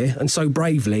raises here, and so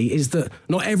bravely, is that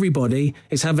not everybody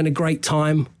is having a great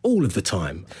time all of the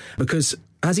time. Because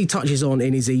as he touches on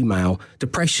in his email,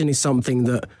 depression is something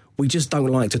that we just don't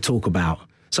like to talk about.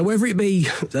 So whether it be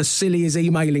as silly as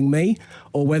emailing me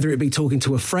or whether it be talking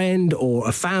to a friend or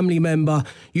a family member,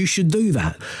 you should do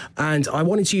that. And I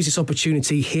wanted to use this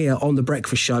opportunity here on The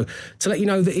Breakfast Show to let you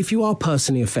know that if you are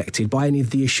personally affected by any of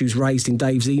the issues raised in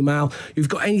Dave's email, you've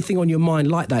got anything on your mind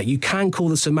like that, you can call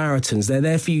the Samaritans. They're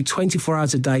there for you 24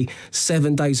 hours a day,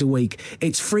 7 days a week.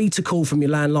 It's free to call from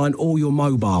your landline or your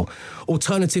mobile.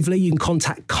 Alternatively, you can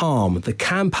contact CALM, the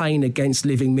Campaign Against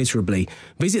Living Miserably.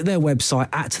 Visit their website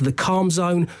at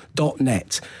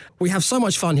thecalmzone.net. We have so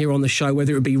much fun here on the show,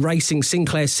 whether it be racing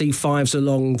Sinclair C5s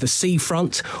along the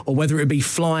seafront, or whether it be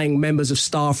flying members of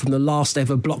staff from the last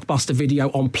ever blockbuster video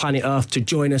on planet Earth to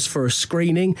join us for a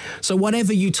screening. So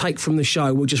whatever you take from the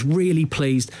show, we're just really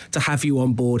pleased to have you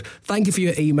on board. Thank you for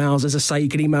your emails. As I say, you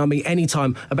can email me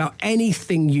anytime about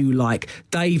anything you like.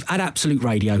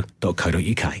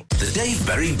 Dave@absoluteradio.co.uk. The Dave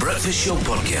Berry Breakfast Show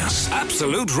Podcast.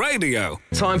 Absolute Radio.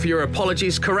 Time for your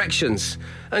apologies, corrections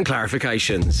and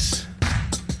clarifications.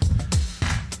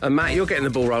 And Matt, you're getting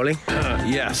the ball rolling.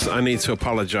 Yes, I need to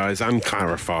apologise and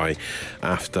clarify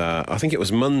after, I think it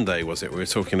was Monday, was it? We were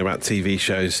talking about TV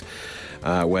shows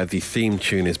where the theme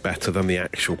tune is better than the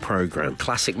actual programme.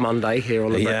 Classic Monday here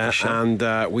on The Breakfast Show. And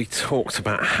we talked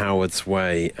about Howard's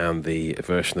Way and the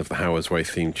version of the Howard's Way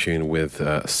theme tune with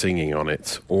singing on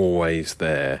it, Always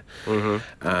There.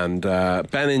 Mm-hmm. And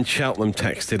Ben in Cheltenham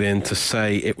texted in to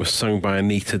say it was sung by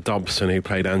Anita Dobson, who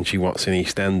played Angie Watts in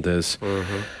EastEnders.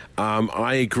 Mm-hmm.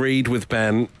 I agreed with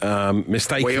Ben,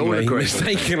 mistakenly. We all agreed.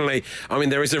 Mistakenly. I mean,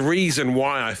 there is a reason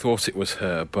why I thought it was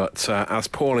her, but as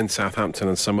Paul in Southampton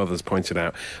and some others pointed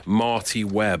out, Marty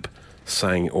Webb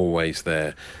sang Always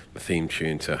There, the theme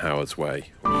tune to Howard's Way.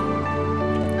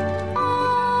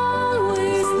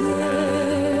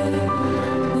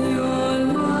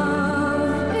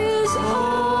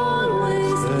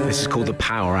 This is called the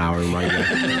Power Hour in radio.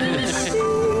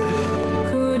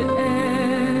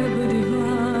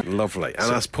 Lovely.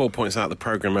 And as Paul points out, the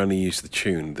programme only used the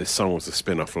tune. This song was a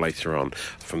spin-off later on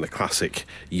from the classic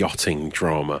yachting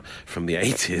drama from the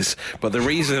 80s. But the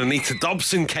reason Anita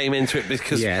Dobson came into it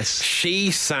because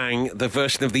she sang the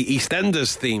version of the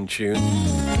EastEnders theme tune.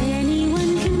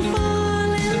 Anyone can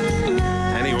fall in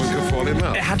love. Anyone can fall in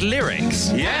love. It had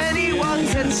lyrics. Yes. Anyone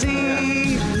can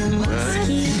see.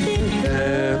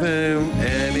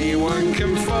 Anyone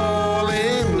can fall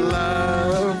in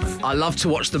love. I love to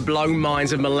watch the blown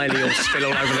minds of millennials spill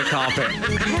all over the carpet.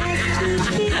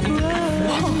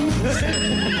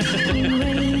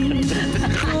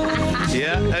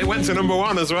 Yeah, it went to number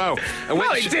one as well.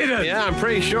 No, it didn't. Yeah, I'm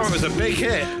pretty sure it was a big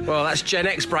hit. Well, that's Gen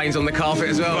X brains on the carpet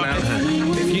as well now.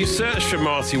 If you search for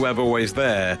Marty Webb Always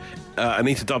There,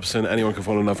 Anita Dobson, Anyone Can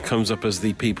Fall in Love, comes up as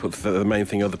the main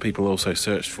thing other people also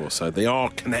searched for. So they are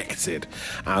connected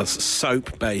as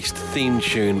soap-based theme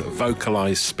tune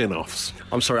vocalised spin-offs.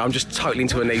 I'm sorry, I'm just totally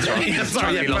into Anita. I'm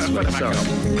totally lost. Sorry.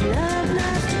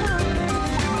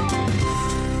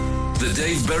 The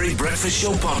Dave Berry Breakfast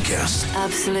Show Podcast.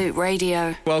 Absolute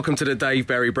Radio. Welcome to the Dave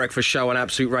Berry Breakfast Show on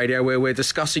Absolute Radio, where we're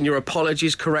discussing your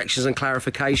apologies, corrections and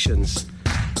clarifications.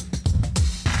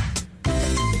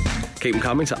 Keep them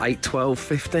coming to 8, 12,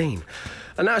 15.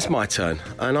 And now it's my turn,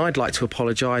 and I'd like to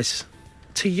apologise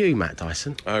to you, Matt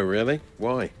Dyson. Oh, really?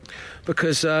 Why?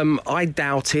 Because I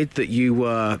doubted that you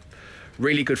were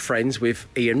really good friends with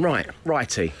Ian Wright,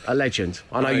 Righty, a legend.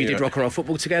 I know you did rock and roll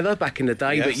football together back in the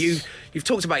day, but you've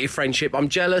talked about your friendship. I'm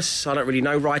jealous. I don't really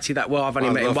know Righty that well. I've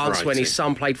only met him once when his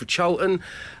son played for Cheltenham,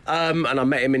 and I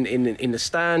met him in the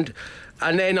stand.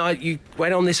 And then you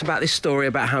went on about this story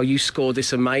about how you scored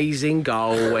this amazing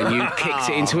goal when you kicked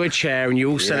it into a chair and you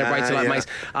all celebrated like mates.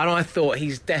 And I thought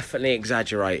he's definitely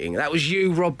exaggerating. That was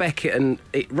you, Rob Beckett, and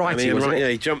Righty, wasn't it? Yeah,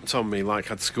 he jumped on me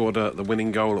like I'd scored the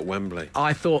winning goal at Wembley.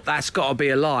 I thought that's got to be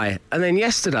a lie. And then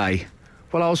yesterday,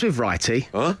 well, I was with Righty,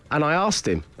 and I asked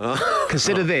him,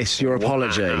 consider this your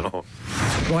apology. Wow.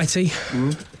 Righty,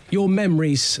 your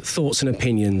memories, thoughts and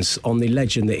opinions on the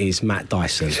legend that is Matt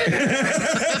Dyson.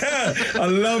 I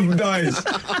love Dice.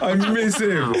 I miss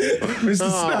him. Mr.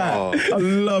 Stat. I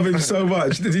love him so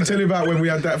much. Did he tell you about when we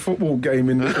had that football game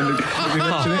in the did he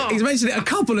mention it? He's mentioned it a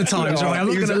couple of times, right? I'm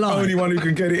not going to lie. He was the only one who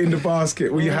could get it in the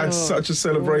basket. We had such a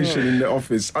celebration in the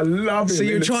office. I love him. So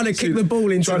you're trying to kick the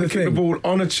ball into the kick the ball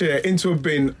on a chair, into a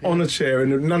bin, on a chair,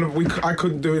 and I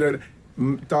couldn't do it.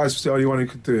 Dice was the only one who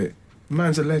could do it.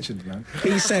 Man's a legend, man.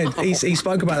 He said he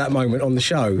spoke about that moment on the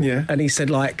show, and he said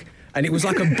and it was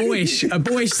like a boyish from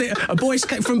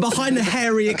behind the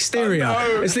hairy exterior.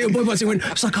 This little boy went,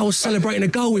 it's like I was celebrating a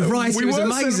goal with Rice. It was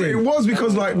amazing. It was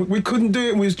because we couldn't do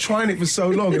it. And we was trying it for so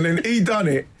long, and then he done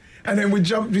it. And then we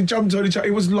jumped on each other.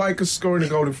 It was like scoring a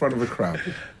goal in front of a crowd.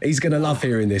 He's going to love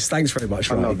hearing this. Thanks very much,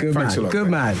 Riley. Good man. Good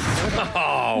man.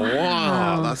 Oh,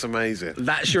 wow. That's amazing.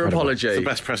 That's your apology. It's the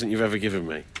best present you've ever given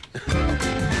me.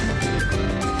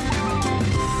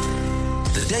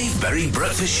 The Dave Berry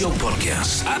Breakfast Show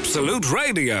Podcast. Absolute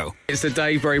Radio. It's the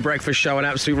Dave Berry Breakfast Show on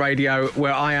Absolute Radio,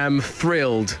 where I am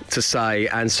thrilled to say,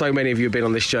 and so many of you have been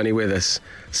on this journey with us,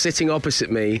 sitting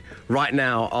opposite me right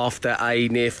now after a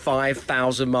near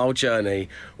 5,000-mile journey,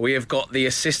 we have got the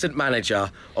assistant manager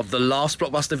of the last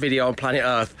blockbuster video on planet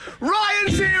Earth.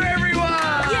 Ryan's here, everyone!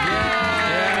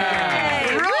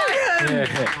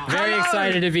 Very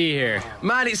excited to be here.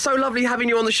 Man, it's so lovely having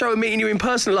you on the show and meeting you in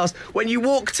person last. When you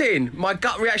walked in, my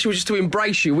gut reaction was just to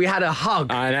embrace you. We had a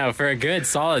hug. I know, for a good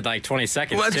solid 20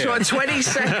 seconds. Well, too. 20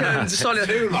 seconds. Solid.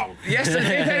 Too long. Yes, if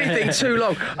anything, too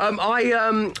long.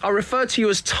 I referred to you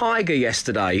as Tiger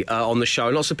yesterday on the show.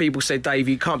 Lots of people said, Dave,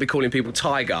 you can't be calling people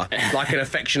Tiger like an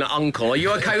affectionate uncle. Are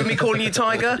you okay with me calling you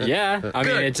Tiger? Yeah, I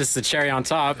mean, it's just the cherry on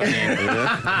top.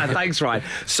 Thanks, Ryan.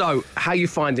 So, how you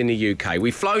finding the UK?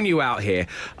 We've flown you out here,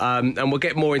 and we'll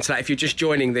get more into that if you're just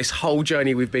joining this whole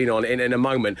journey we've been on in a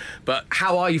moment. But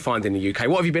how are you finding the UK?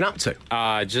 What have you been up to?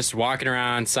 Just walking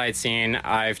around, sightseeing.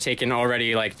 I've taken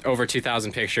already over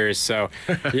 2,000 pictures. So,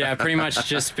 yeah, pretty much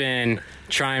just been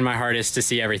trying my hardest to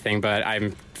see everything, but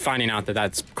I'm finding out that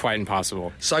that's quite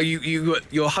impossible. So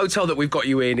your hotel that we've got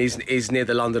you in is near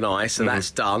the London Eye, so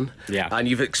that's done. Yeah. And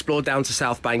you've explored down to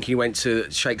South Bank. You went to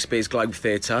Shakespeare's Globe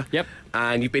Theatre. Yep.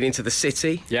 And you've been into the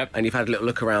city. Yep. And you've had a little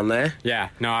look around there. Yeah.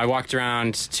 No, I walked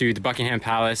around to the Buckingham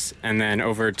Palace and then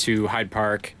over to Hyde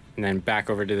Park and then back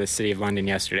over to the City of London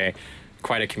yesterday.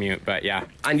 Quite a commute, but yeah.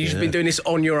 And you've been doing this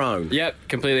on your own? Yep,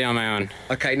 completely on my own.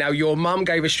 Okay, now your mum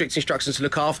gave us strict instructions to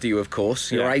look after you, of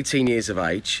course. You're 18 years of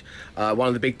age. One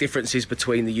of the big differences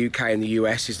between the UK and the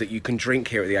US is that you can drink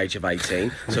here at the age of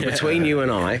 18. So between you and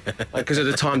I, because of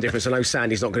the time difference, I know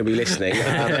Sandy's not going to be listening.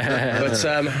 But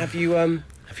have you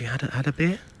had a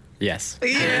beer? Yes.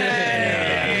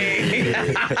 Yay!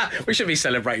 We should be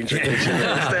celebrating tradition.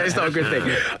 It's not a good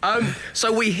thing.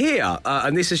 So we hear,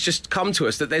 and this has just come to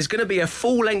us, that there's going to be a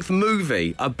full-length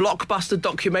movie, a blockbuster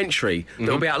documentary that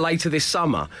will be out later this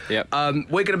summer. Yep.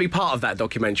 We're going to be part of that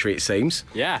documentary, it seems.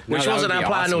 Yeah. Which wasn't our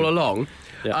plan all along.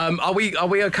 Yeah. Are we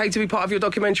okay to be part of your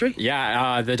documentary?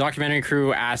 Yeah, the documentary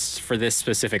crew asked for this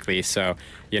specifically, so,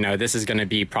 this is going to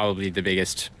be probably the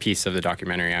biggest piece of the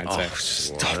documentary, I'd say.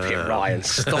 Stop it, Ryan,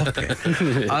 stop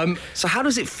it. So how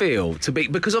does it feel to be,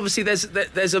 because obviously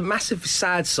there's a massive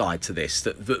sad side to this,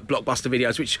 that blockbuster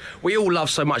videos, which we all love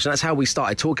so much, and that's how we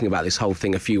started talking about this whole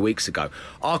thing a few weeks ago,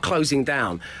 are closing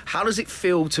down. How does it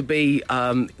feel to be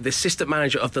the assistant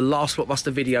manager of the last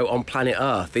blockbuster video on planet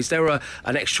Earth? Is there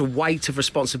an extra weight of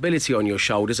responsibility on your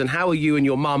shoulders, and how are you and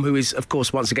your mum, who is, of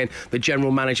course, once again, the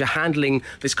general manager, handling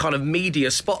this kind of media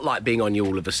spotlight being on you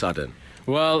all of a sudden?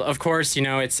 Well, of course,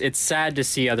 it's sad to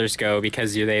see others go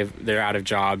because they're out of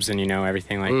jobs and,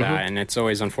 everything like that. And it's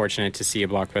always unfortunate to see a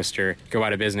blockbuster go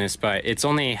out of business. But it's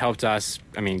only helped us,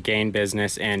 gain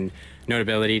business and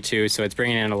notability, too. So it's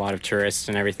bringing in a lot of tourists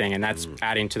and everything. And that's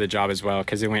adding to the job as well,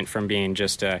 because it went from being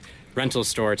just a rental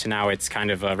store to now it's kind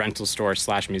of a rental store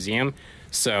 / museum.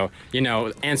 So,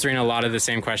 answering a lot of the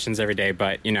same questions every day,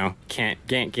 but,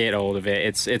 can't get old of it.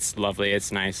 It's lovely.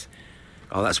 It's nice.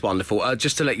 Oh, that's wonderful.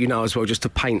 Just to let you know as well, just to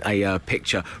paint a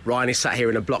picture, Ryan is sat here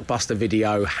in a blockbuster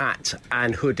video hat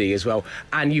and hoodie as well,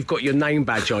 and you've got your name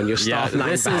badge on, your staff name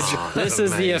badge. This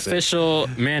is the official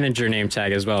manager name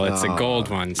tag as well. It's a gold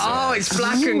one. So. Oh, it's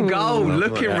black and gold,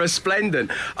 looking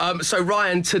resplendent. So,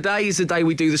 Ryan, today is the day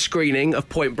we do the screening of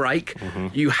Point Break.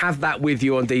 You have that with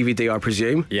you on DVD, I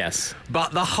presume? Yes.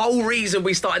 But the whole reason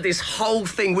we started this whole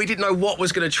thing, we didn't know what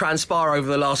was going to transpire over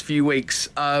the last few weeks,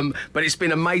 but it's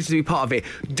been amazing to be part of it.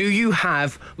 Do you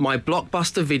have my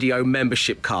Blockbuster Video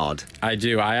membership card? I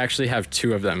do. I actually have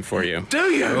 2 of them for you. Do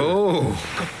you?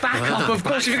 Oh. Backup, of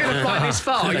course. If you're going to fight this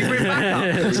far, you bring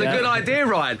backup. It's a good idea,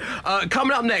 Ryan.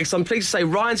 Coming up next, I'm pleased to say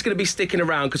Ryan's going to be sticking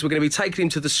around because we're going to be taking him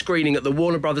to the screening at the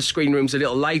Warner Brothers screen rooms a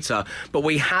little later. But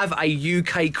we have a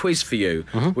UK quiz for you.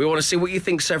 We want to see what you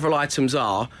think several items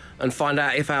are and find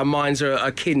out if our minds are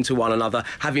akin to one another,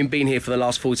 having been here for the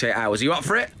last 48 hours. Are you up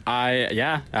for it?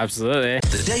 Yeah, absolutely.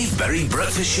 The Dave Berry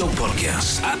Breakfast Show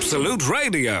Podcast. Absolute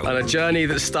Radio. And a journey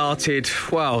that started,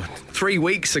 3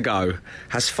 weeks ago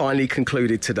has finally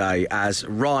concluded today as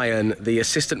Ryan, the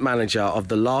assistant manager of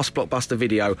the last Blockbuster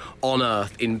video on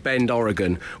Earth in Bend,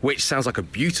 Oregon, which sounds like a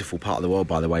beautiful part of the world,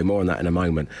 by the way, more on that in a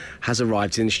moment, has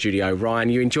arrived in the studio. Ryan,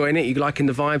 you enjoying it? You liking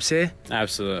the vibes here?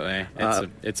 Absolutely.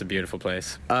 It's a beautiful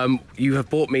place. You have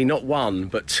bought me not one,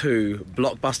 but 2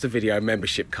 Blockbuster video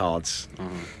membership cards.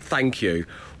 Thank you.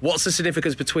 What's the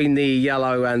significance between the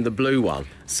yellow and the blue one?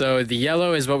 So the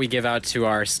yellow is what we give out to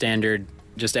our standard,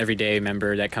 just everyday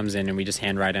member that comes in, and we just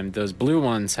handwrite them. Those blue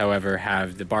ones, however,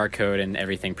 have the barcode and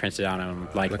everything printed on them,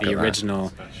 like the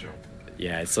original.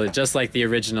 Yeah, so just like the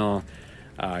original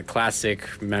classic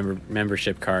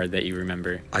membership card that you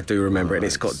remember. I do remember it, and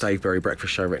it's got Dave Berry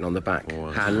Breakfast Show written on the back.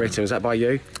 Handwritten. Was that by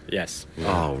you? Yes.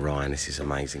 Oh, Ryan, this is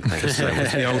amazing. Thank you so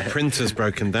much. The old printer's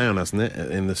broken down, hasn't it,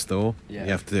 in the store? Yeah.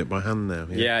 You have to do it by hand now.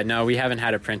 Yeah, no, we haven't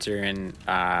had a printer in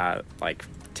like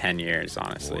 10 years,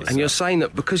 honestly. And you're saying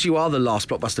that because you are the last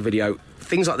Blockbuster video,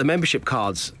 things like the membership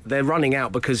cards, they're running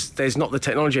out because there's not the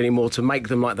technology anymore to make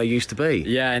them like they used to be.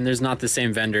 Yeah, and there's not the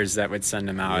same vendors that would send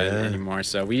them out anymore,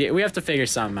 so we have to figure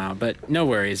something out, but no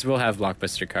worries, we'll have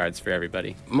Blockbuster cards for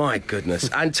everybody. My goodness.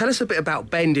 And tell us a bit about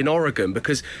Bend in Oregon,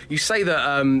 because you say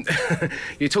that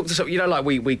you talk to some, like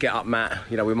we get up, Matt,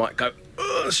 we might go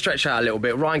stretch out a little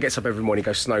bit. Ryan gets up every morning,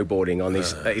 goes snowboarding on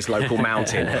his local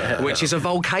mountain, which is a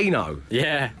volcano.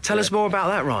 Yeah. Tell us more about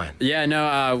that, Ryan. Yeah,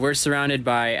 no, we're surrounded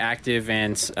by active and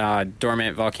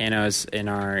dormant volcanoes in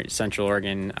our Central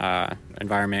Oregon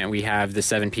environment. We have the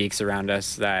 7 peaks around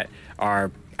us that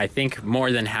are, I think,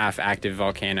 more than half active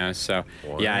volcanoes. So,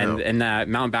 yeah, and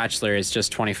Mount Bachelor is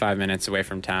just 25 minutes away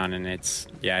from town, and it's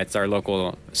our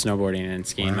local snowboarding and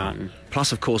skiing mountain.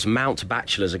 Plus, of course, Mount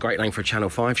Bachelor is a great name for a Channel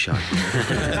 5 show.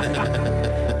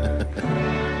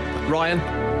 Ryan,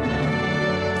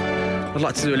 I'd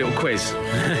like to do a little quiz.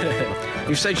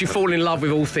 You've said you fall in love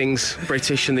with all things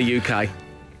British and the UK.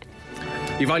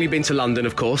 You've only been to London,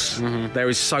 of course. There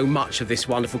is so much of this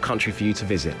wonderful country for you to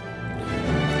visit.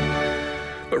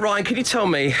 But Ryan, can you tell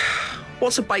me,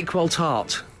 what's a Bakewell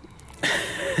tart?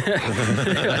 Bear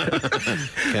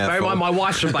in mind, my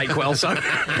wife's from Bakewell, so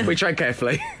we tread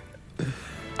carefully.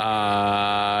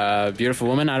 Beautiful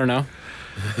woman, I don't know.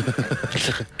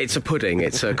 It's a pudding.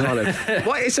 It's a kind of...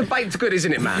 it's a baked good,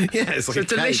 isn't it, Matt? Yeah, it's like a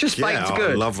delicious baked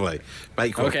good. Lovely.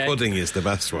 Bakewell pudding is the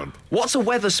best one. What's a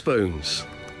wetherspoons?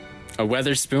 A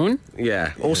Wetherspoon?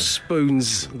 Yeah, or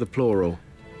spoons, the plural.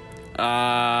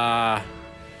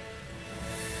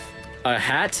 A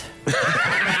hat?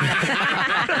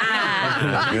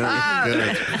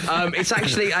 Good. It's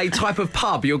actually a type of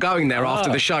pub. You're going there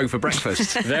after the show for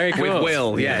breakfast. Very cool. With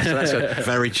Will, yeah. So that's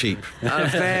very cheap.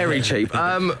 Very cheap.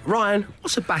 Ryan,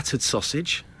 what's a battered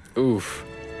sausage? Oof.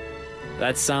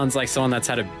 That sounds like someone that's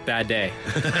had a bad day.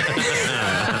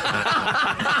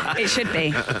 It should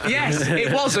be. Yes,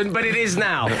 it wasn't, but it is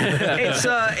now. It's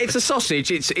a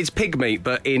sausage. It's pig meat,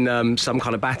 but in some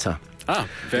kind of batter. Oh,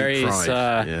 very.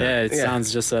 It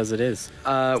sounds just as it is.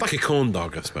 Like a corn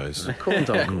dog, I suppose. A corn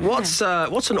dog. What's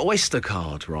an Oyster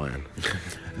card, Ryan?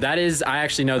 That is, I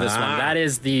actually know this one. That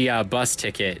is the bus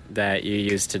ticket that you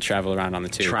use to travel around on the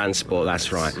tube. Transport,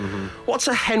 that's right. What's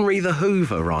a Henry the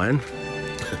Hoover, Ryan?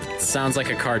 Sounds like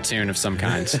a cartoon of some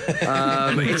kind.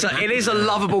 It is a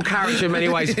lovable character in many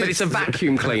ways, but it's a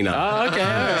vacuum cleaner. Oh, okay.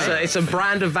 Right. It's a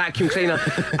brand of vacuum cleaner.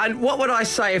 And what would I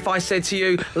say if I said to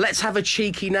you, let's have a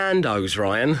cheeky Nando's,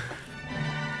 Ryan?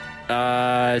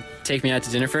 Take me out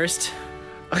to dinner first.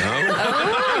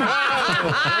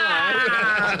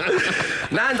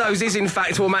 Nando's is, in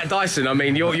fact, Matt Dyson. I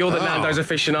mean, you're the Nando's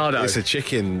aficionado. It's a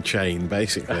chicken chain,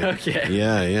 basically. Okay.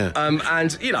 Yeah.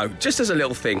 And, just as a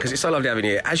little thing, because it's so lovely having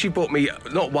you here, as you bought me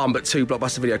not 1 but 2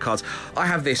 Blockbuster video cards, I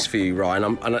have this for you,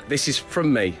 Ryan, and this is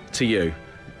from me to you.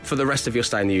 For the rest of your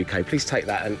stay in the UK, please take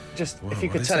that and if you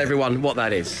could tell everyone what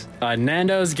that is. A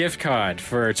Nando's gift card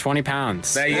for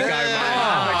 £20. There you go, man.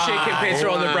 Have a chicken pizza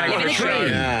on the breakfast show.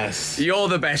 Yes. You're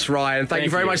the best, Ryan. Thank you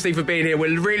very much, Steve, for being here.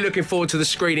 We're really looking forward to the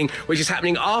screening, which is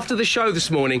happening after the show this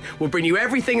morning. We'll bring you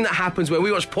everything that happens when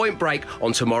we watch Point Break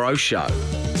on tomorrow's show.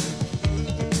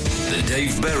 The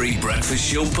Dave Berry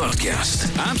Breakfast Show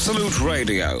Podcast. Absolute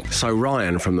Radio. So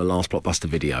Ryan from the last Blockbuster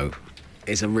video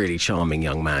is a really charming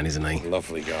young man, isn't he?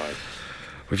 Lovely guy.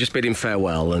 We've just bid him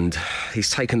farewell, and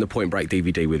he's taken the Point Break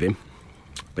DVD with him,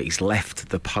 but he's left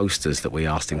the posters that we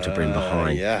asked him to bring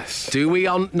behind. Yes. Do we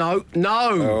No.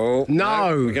 We're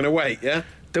going to wait, yeah?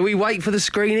 Do we wait for the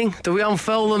screening? Do we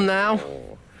unfurl them now?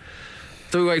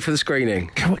 Do we wait for the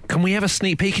screening? Can we have a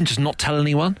sneak peek and just not tell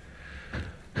anyone?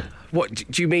 What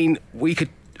do you mean? We could?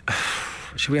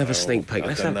 Should we have a sneak peek?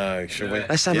 I don't know. Should we?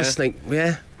 Let's have a sneak.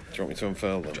 Yeah. Do you want me to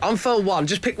unfurl them? Unfurl one.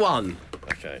 Just pick one.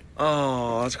 Okay.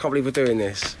 Oh, I can't believe we're doing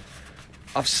this.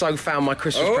 I've so found my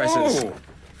Christmas presents.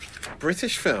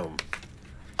 British film.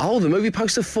 Oh, the movie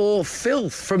poster for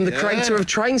Filth from the creator of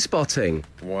Trainspotting.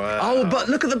 Wow. Oh, but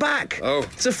look at the back. Oh.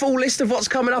 It's a full list of what's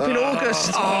coming up in August.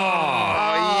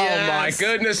 Yes. My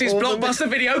goodness, it's Blockbuster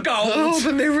Video Gold. Oh,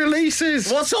 the new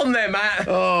releases. What's on there, Matt?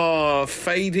 Oh,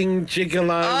 Fading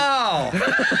Gigolo. Oh.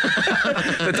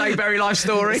 The Dave Berry life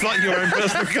story. It's like your own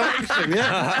personal collection,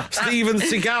 yeah. Steven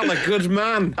Seagal, A Good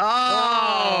Man.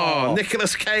 Oh.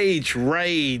 Nicolas Cage,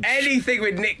 Rage. Anything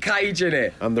with Nick Cage in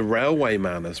it. And The Railway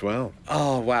Man as well.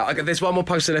 Oh, wow. Okay, there's one more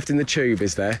poster left in the tube,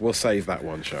 is there? We'll save that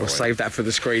one, shall we? We'll save that for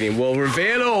the screening. We'll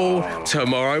reveal all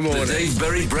tomorrow morning. The Dave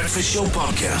Berry Breakfast Show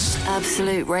Podcast.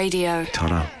 Absolute Radio.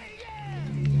 Ta-da.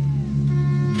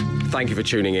 Thank you for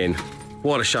tuning in.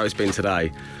 What a show it's been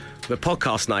today. The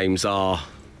podcast names are...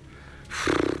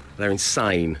 they're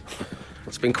insane.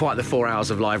 It's been quite the 4 hours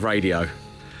of live radio.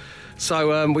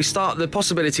 So we start... The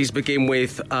possibilities begin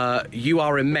with you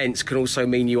are immense can also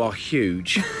mean you are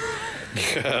huge.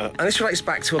 And this relates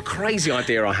back to a crazy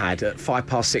idea I had at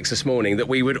 6:05 this morning, that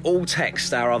we would all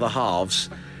text our other halves,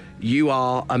 you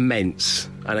are immense,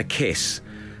 and a kiss.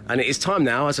 And it is time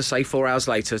now, as I say, 4 hours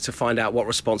later, to find out what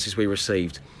responses we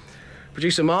received.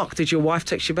 Producer Mark, did your wife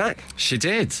text you back? She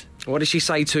did. What did she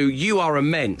say to you are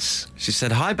immense? She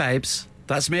said, hi, babes.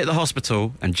 That's me at the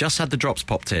hospital and just had the drops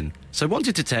popped in. So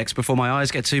wanted to text before my eyes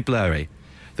get too blurry.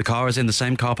 The car is in the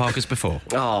same car park as before.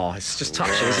 Oh, it's just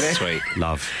touching, isn't it? Sweet.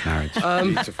 Love, marriage.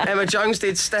 Emma Jones,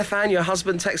 did Stefan, your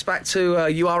husband, text back to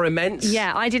you are immense?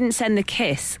 Yeah, I didn't send the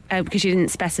kiss because you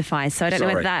didn't specify, so I don't know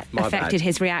whether that affected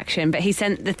his reaction, but he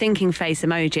sent the thinking face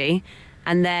emoji.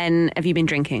 And then, have you been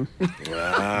drinking?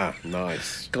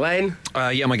 Nice. Glenn?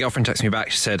 Yeah, my girlfriend texted me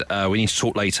back. She said, we need to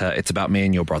talk later. It's about me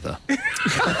and your brother.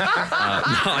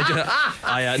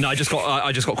 I just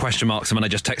got question marks, and then I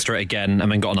just texted her it again,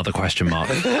 and then got another question mark.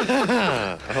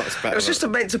 It was just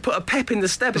meant to put a pep in the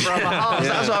step of our other halves.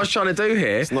 That's what I was trying to do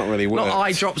here. It's not really worked. Not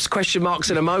eye drops, question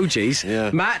marks, and emojis. Yeah.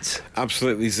 Matt?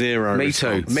 Absolutely zero. Me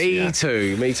response.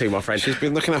 too. Me too, my friend. She's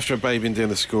been looking after a baby and doing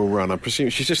the school run. I presume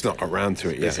she's just not got round to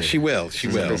it yet. She will. She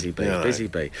will. Busy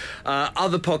bee.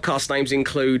 Other podcast names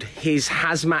include His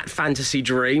Hazmat Fantasy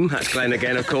Dream. That's Glenn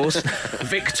again, of course.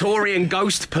 Victorian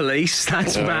Ghost Police.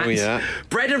 That's Matt. Yeah.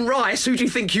 Bread and Rice. Who do you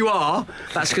think you are?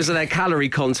 That's because of their calorie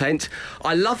content.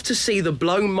 I love to see the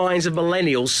blown minds of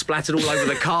millennials splattered all over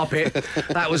the carpet.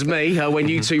 That was me when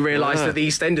you two realised that the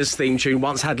EastEnders theme tune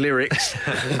once had lyrics.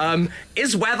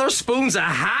 Is Wetherspoons a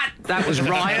hat? That was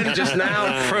Ryan just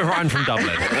now. Ryan from Dublin.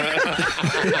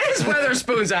 Is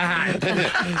Wetherspoons a hat?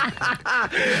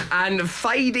 And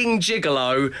Fading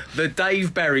Gigolo, the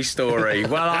Dave Berry story.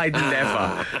 Well, I'd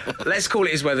never. Let's call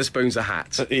it Is Wetherspoons a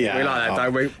hat. Yeah. We like that,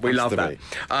 don't we? We love that.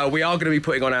 We are going to be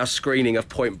putting on our screening of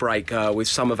Point Break with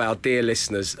some of our dear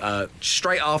listeners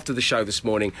straight after the show this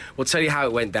morning. We'll tell you how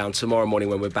it went down tomorrow morning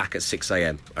when we're back at 6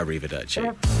 a.m.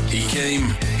 Arrivederci. He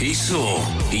came, he saw,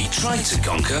 he tried to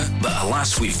conquer, but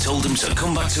alas, we've told him to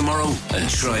come back tomorrow and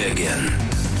try again.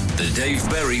 The Dave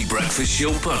Berry Breakfast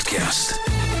Show Podcast.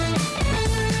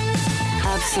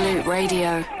 Absolute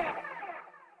Radio.